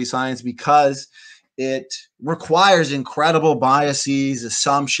quality science, because it requires incredible biases,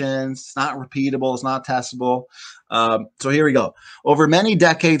 assumptions. It's not repeatable. It's not testable. So here we go. Over many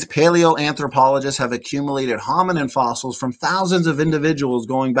decades, paleoanthropologists have accumulated hominin fossils from thousands of individuals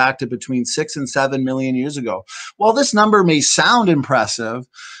going back to between 6 and 7 million years ago. While this number may sound impressive,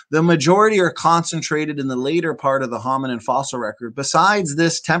 the majority are concentrated in the later part of the hominin fossil record. Besides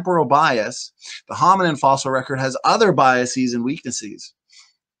this temporal bias, the hominin fossil record has other biases and weaknesses.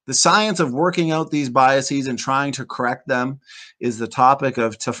 The science of working out these biases and trying to correct them is the topic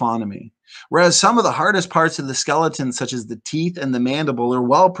of taphonomy. Whereas some of the hardest parts of the skeleton, such as the teeth and the mandible, are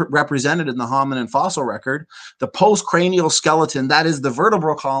well represented in the hominin fossil record, the postcranial skeleton, that is the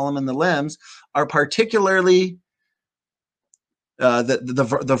vertebral column and the limbs, are particularly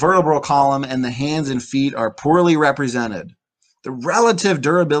the vertebral column and the hands and feet are poorly represented. The relative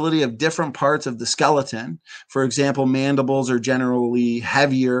durability of different parts of the skeleton, for example, mandibles are generally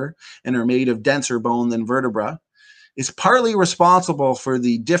heavier and are made of denser bone than vertebra, is partly responsible for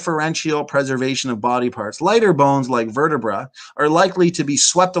the differential preservation of body parts. Lighter bones like vertebra are likely to be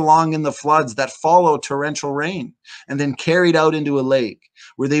swept along in the floods that follow torrential rain and then carried out into a lake,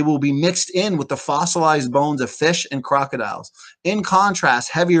 where they will be mixed in with the fossilized bones of fish and crocodiles. In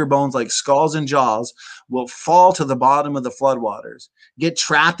contrast, heavier bones like skulls and jaws will fall to the bottom of the floodwaters, get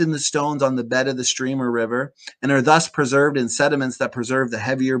trapped in the stones on the bed of the stream or river, and are thus preserved in sediments that preserve the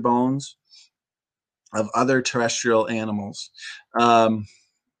heavier bones of other terrestrial animals.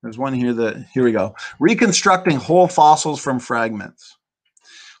 There's one here here we go. Reconstructing whole fossils from fragments.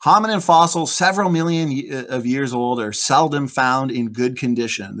 Hominin fossils several million of years old are seldom found in good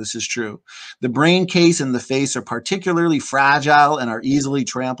condition. This is true. The brain case and the face are particularly fragile and are easily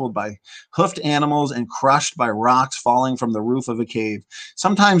trampled by hoofed animals and crushed by rocks falling from the roof of a cave.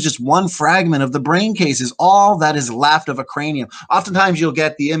 Sometimes just one fragment of the brain case is all that is left of a cranium. Oftentimes you'll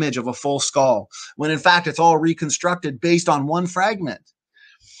get the image of a full skull, when in fact it's all reconstructed based on one fragment.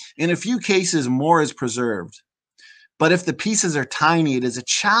 In a few cases, more is preserved. But if the pieces are tiny, it is a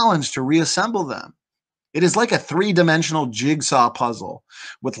challenge to reassemble them. It is like a three-dimensional jigsaw puzzle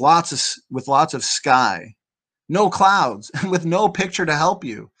with lots of sky, no clouds, and with no picture to help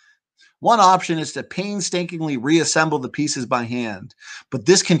you. One option is to painstakingly reassemble the pieces by hand, but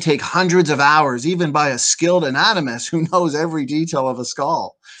this can take hundreds of hours, even by a skilled anatomist who knows every detail of a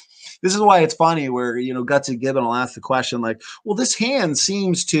skull. This is why it's funny where, Gutsy Gibbon will ask the question like, well, this hand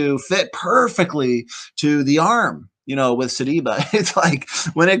seems to fit perfectly to the arm. With Sadiba, it's like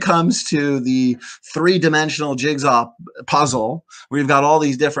when it comes to the three-dimensional jigsaw puzzle, where you've got all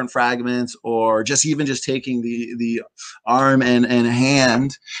these different fragments, or just taking the arm and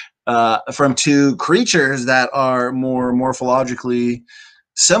hand from two creatures that are more morphologically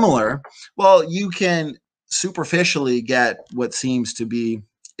similar, well, you can superficially get what seems to be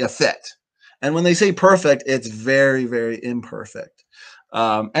a fit. And when they say perfect, it's very, very imperfect.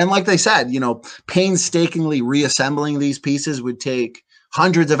 And like they said, painstakingly reassembling these pieces would take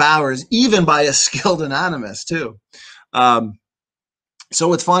hundreds of hours, even by a skilled anatomist too. So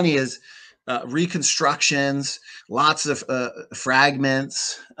what's funny is reconstructions, lots of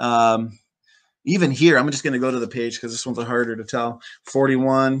fragments. Even here, I'm just going to go to the page because this one's harder to tell.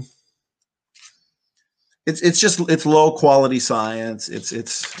 41. It's low quality science.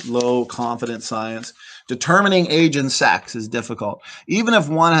 It's low confidence science. Determining age and sex is difficult. Even if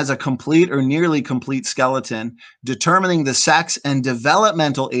one has a complete or nearly complete skeleton, determining the sex and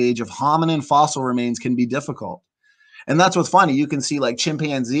developmental age of hominin fossil remains can be difficult. And that's what's funny. You can see like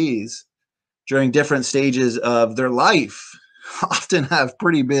chimpanzees during different stages of their life often have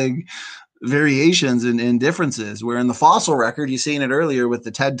pretty big variations and differences, where in the fossil record, you've seen it earlier with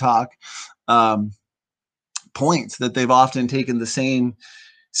the TED Talk, points that they've often taken the same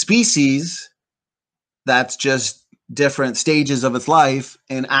species that's just different stages of its life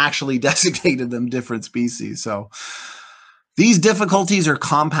and actually designated them different species. So these difficulties are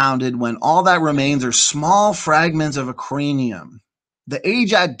compounded when all that remains are small fragments of a cranium. The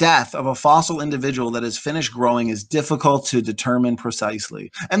age at death of a fossil individual that is finished growing is difficult to determine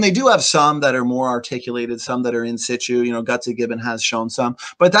precisely. And they do have some that are more articulated, some that are in situ. Gutsy Gibbon has shown some,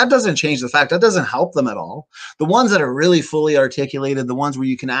 but that doesn't change the fact. That doesn't help them at all. The ones that are really fully articulated, the ones where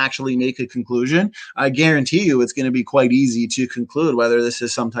you can actually make a conclusion, I guarantee you it's going to be quite easy to conclude whether this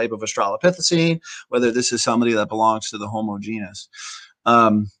is some type of Australopithecine, whether this is somebody that belongs to the Homo genus.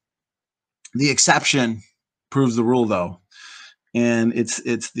 The exception proves the rule, though. And it's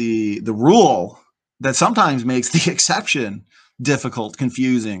the rule that sometimes makes the exception difficult,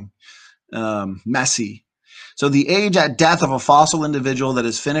 confusing, messy. So the age at death of a fossil individual that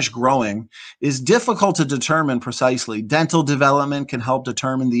is finished growing is difficult to determine precisely. Dental development can help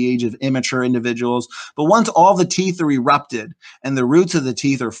determine the age of immature individuals, but once all the teeth are erupted and the roots of the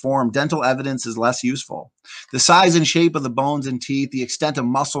teeth are formed, dental evidence is less useful. The size and shape of the bones and teeth, the extent of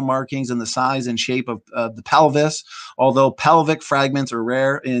muscle markings, and the size and shape of the pelvis, although pelvic fragments are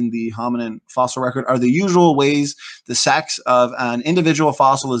rare in the hominin fossil record, are the usual ways the sex of an individual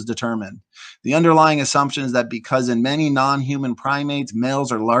fossil is determined. The underlying assumption is that because in many non-human primates,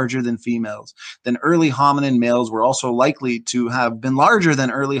 males are larger than females, then early hominin males were also likely to have been larger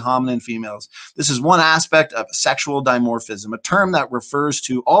than early hominin females. This is one aspect of sexual dimorphism, a term that refers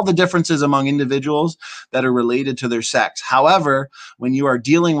to all the differences among individuals that are related to their sex. However, when you are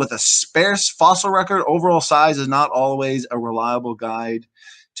dealing with a sparse fossil record, overall size is not always a reliable guide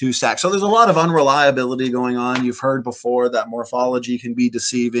to sex. So there's a lot of unreliability going on. You've heard before that morphology can be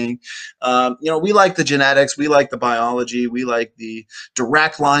deceiving. We like the genetics, we like the biology, we like the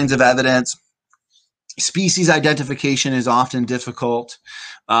direct lines of evidence. Species identification is often difficult.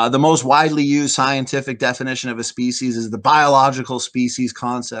 The most widely used scientific definition of a species is the biological species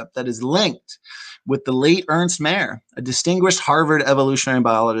concept that is linked with the late Ernst Mayr, a distinguished Harvard evolutionary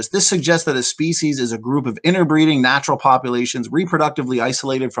biologist. This suggests that a species is a group of interbreeding natural populations reproductively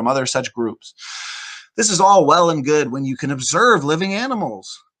isolated from other such groups. This is all well and good when you can observe living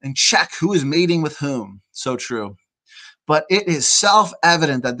animals and check who is mating with whom. So true. But it is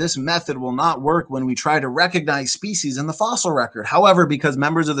self-evident that this method will not work when we try to recognize species in the fossil record. However, because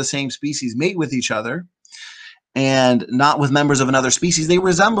members of the same species mate with each other, and not with members of another species, they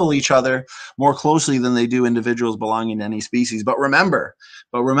resemble each other more closely than they do individuals belonging to any species. But remember,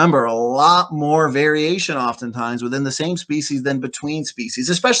 a lot more variation oftentimes within the same species than between species,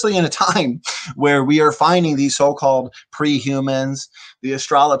 especially in a time where we are finding these so-called pre-humans, the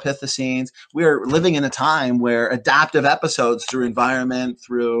Australopithecines. We are living in a time where adaptive episodes through environment,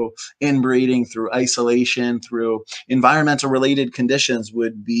 through inbreeding, through isolation, through environmental related conditions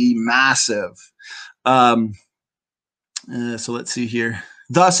would be massive. So let's see here.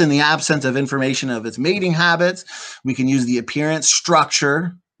 Thus, in the absence of information of its mating habits, we can use the appearance,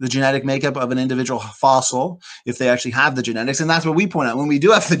 structure, the genetic makeup of an individual fossil, if they actually have the genetics. And that's what we point out. When we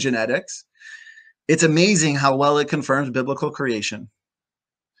do have the genetics, it's amazing how well it confirms biblical creation.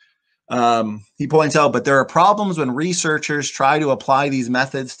 He points out, but there are problems when researchers try to apply these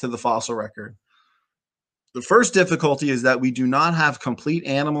methods to the fossil record. The first difficulty is that we do not have complete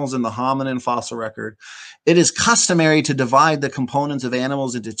animals in the hominin fossil record. It is customary to divide the components of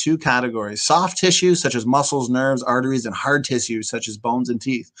animals into two categories: soft tissues, such as muscles, nerves, arteries, and hard tissues, such as bones and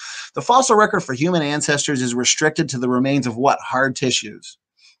teeth. The fossil record for human ancestors is restricted to the remains of what? Hard tissues.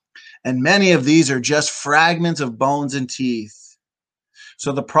 And many of these are just fragments of bones and teeth.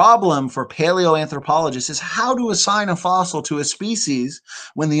 So the problem for paleoanthropologists is how to assign a fossil to a species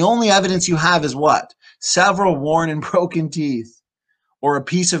when the only evidence you have is what? Several worn and broken teeth, or a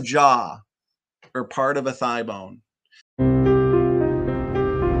piece of jaw, or part of a thigh bone.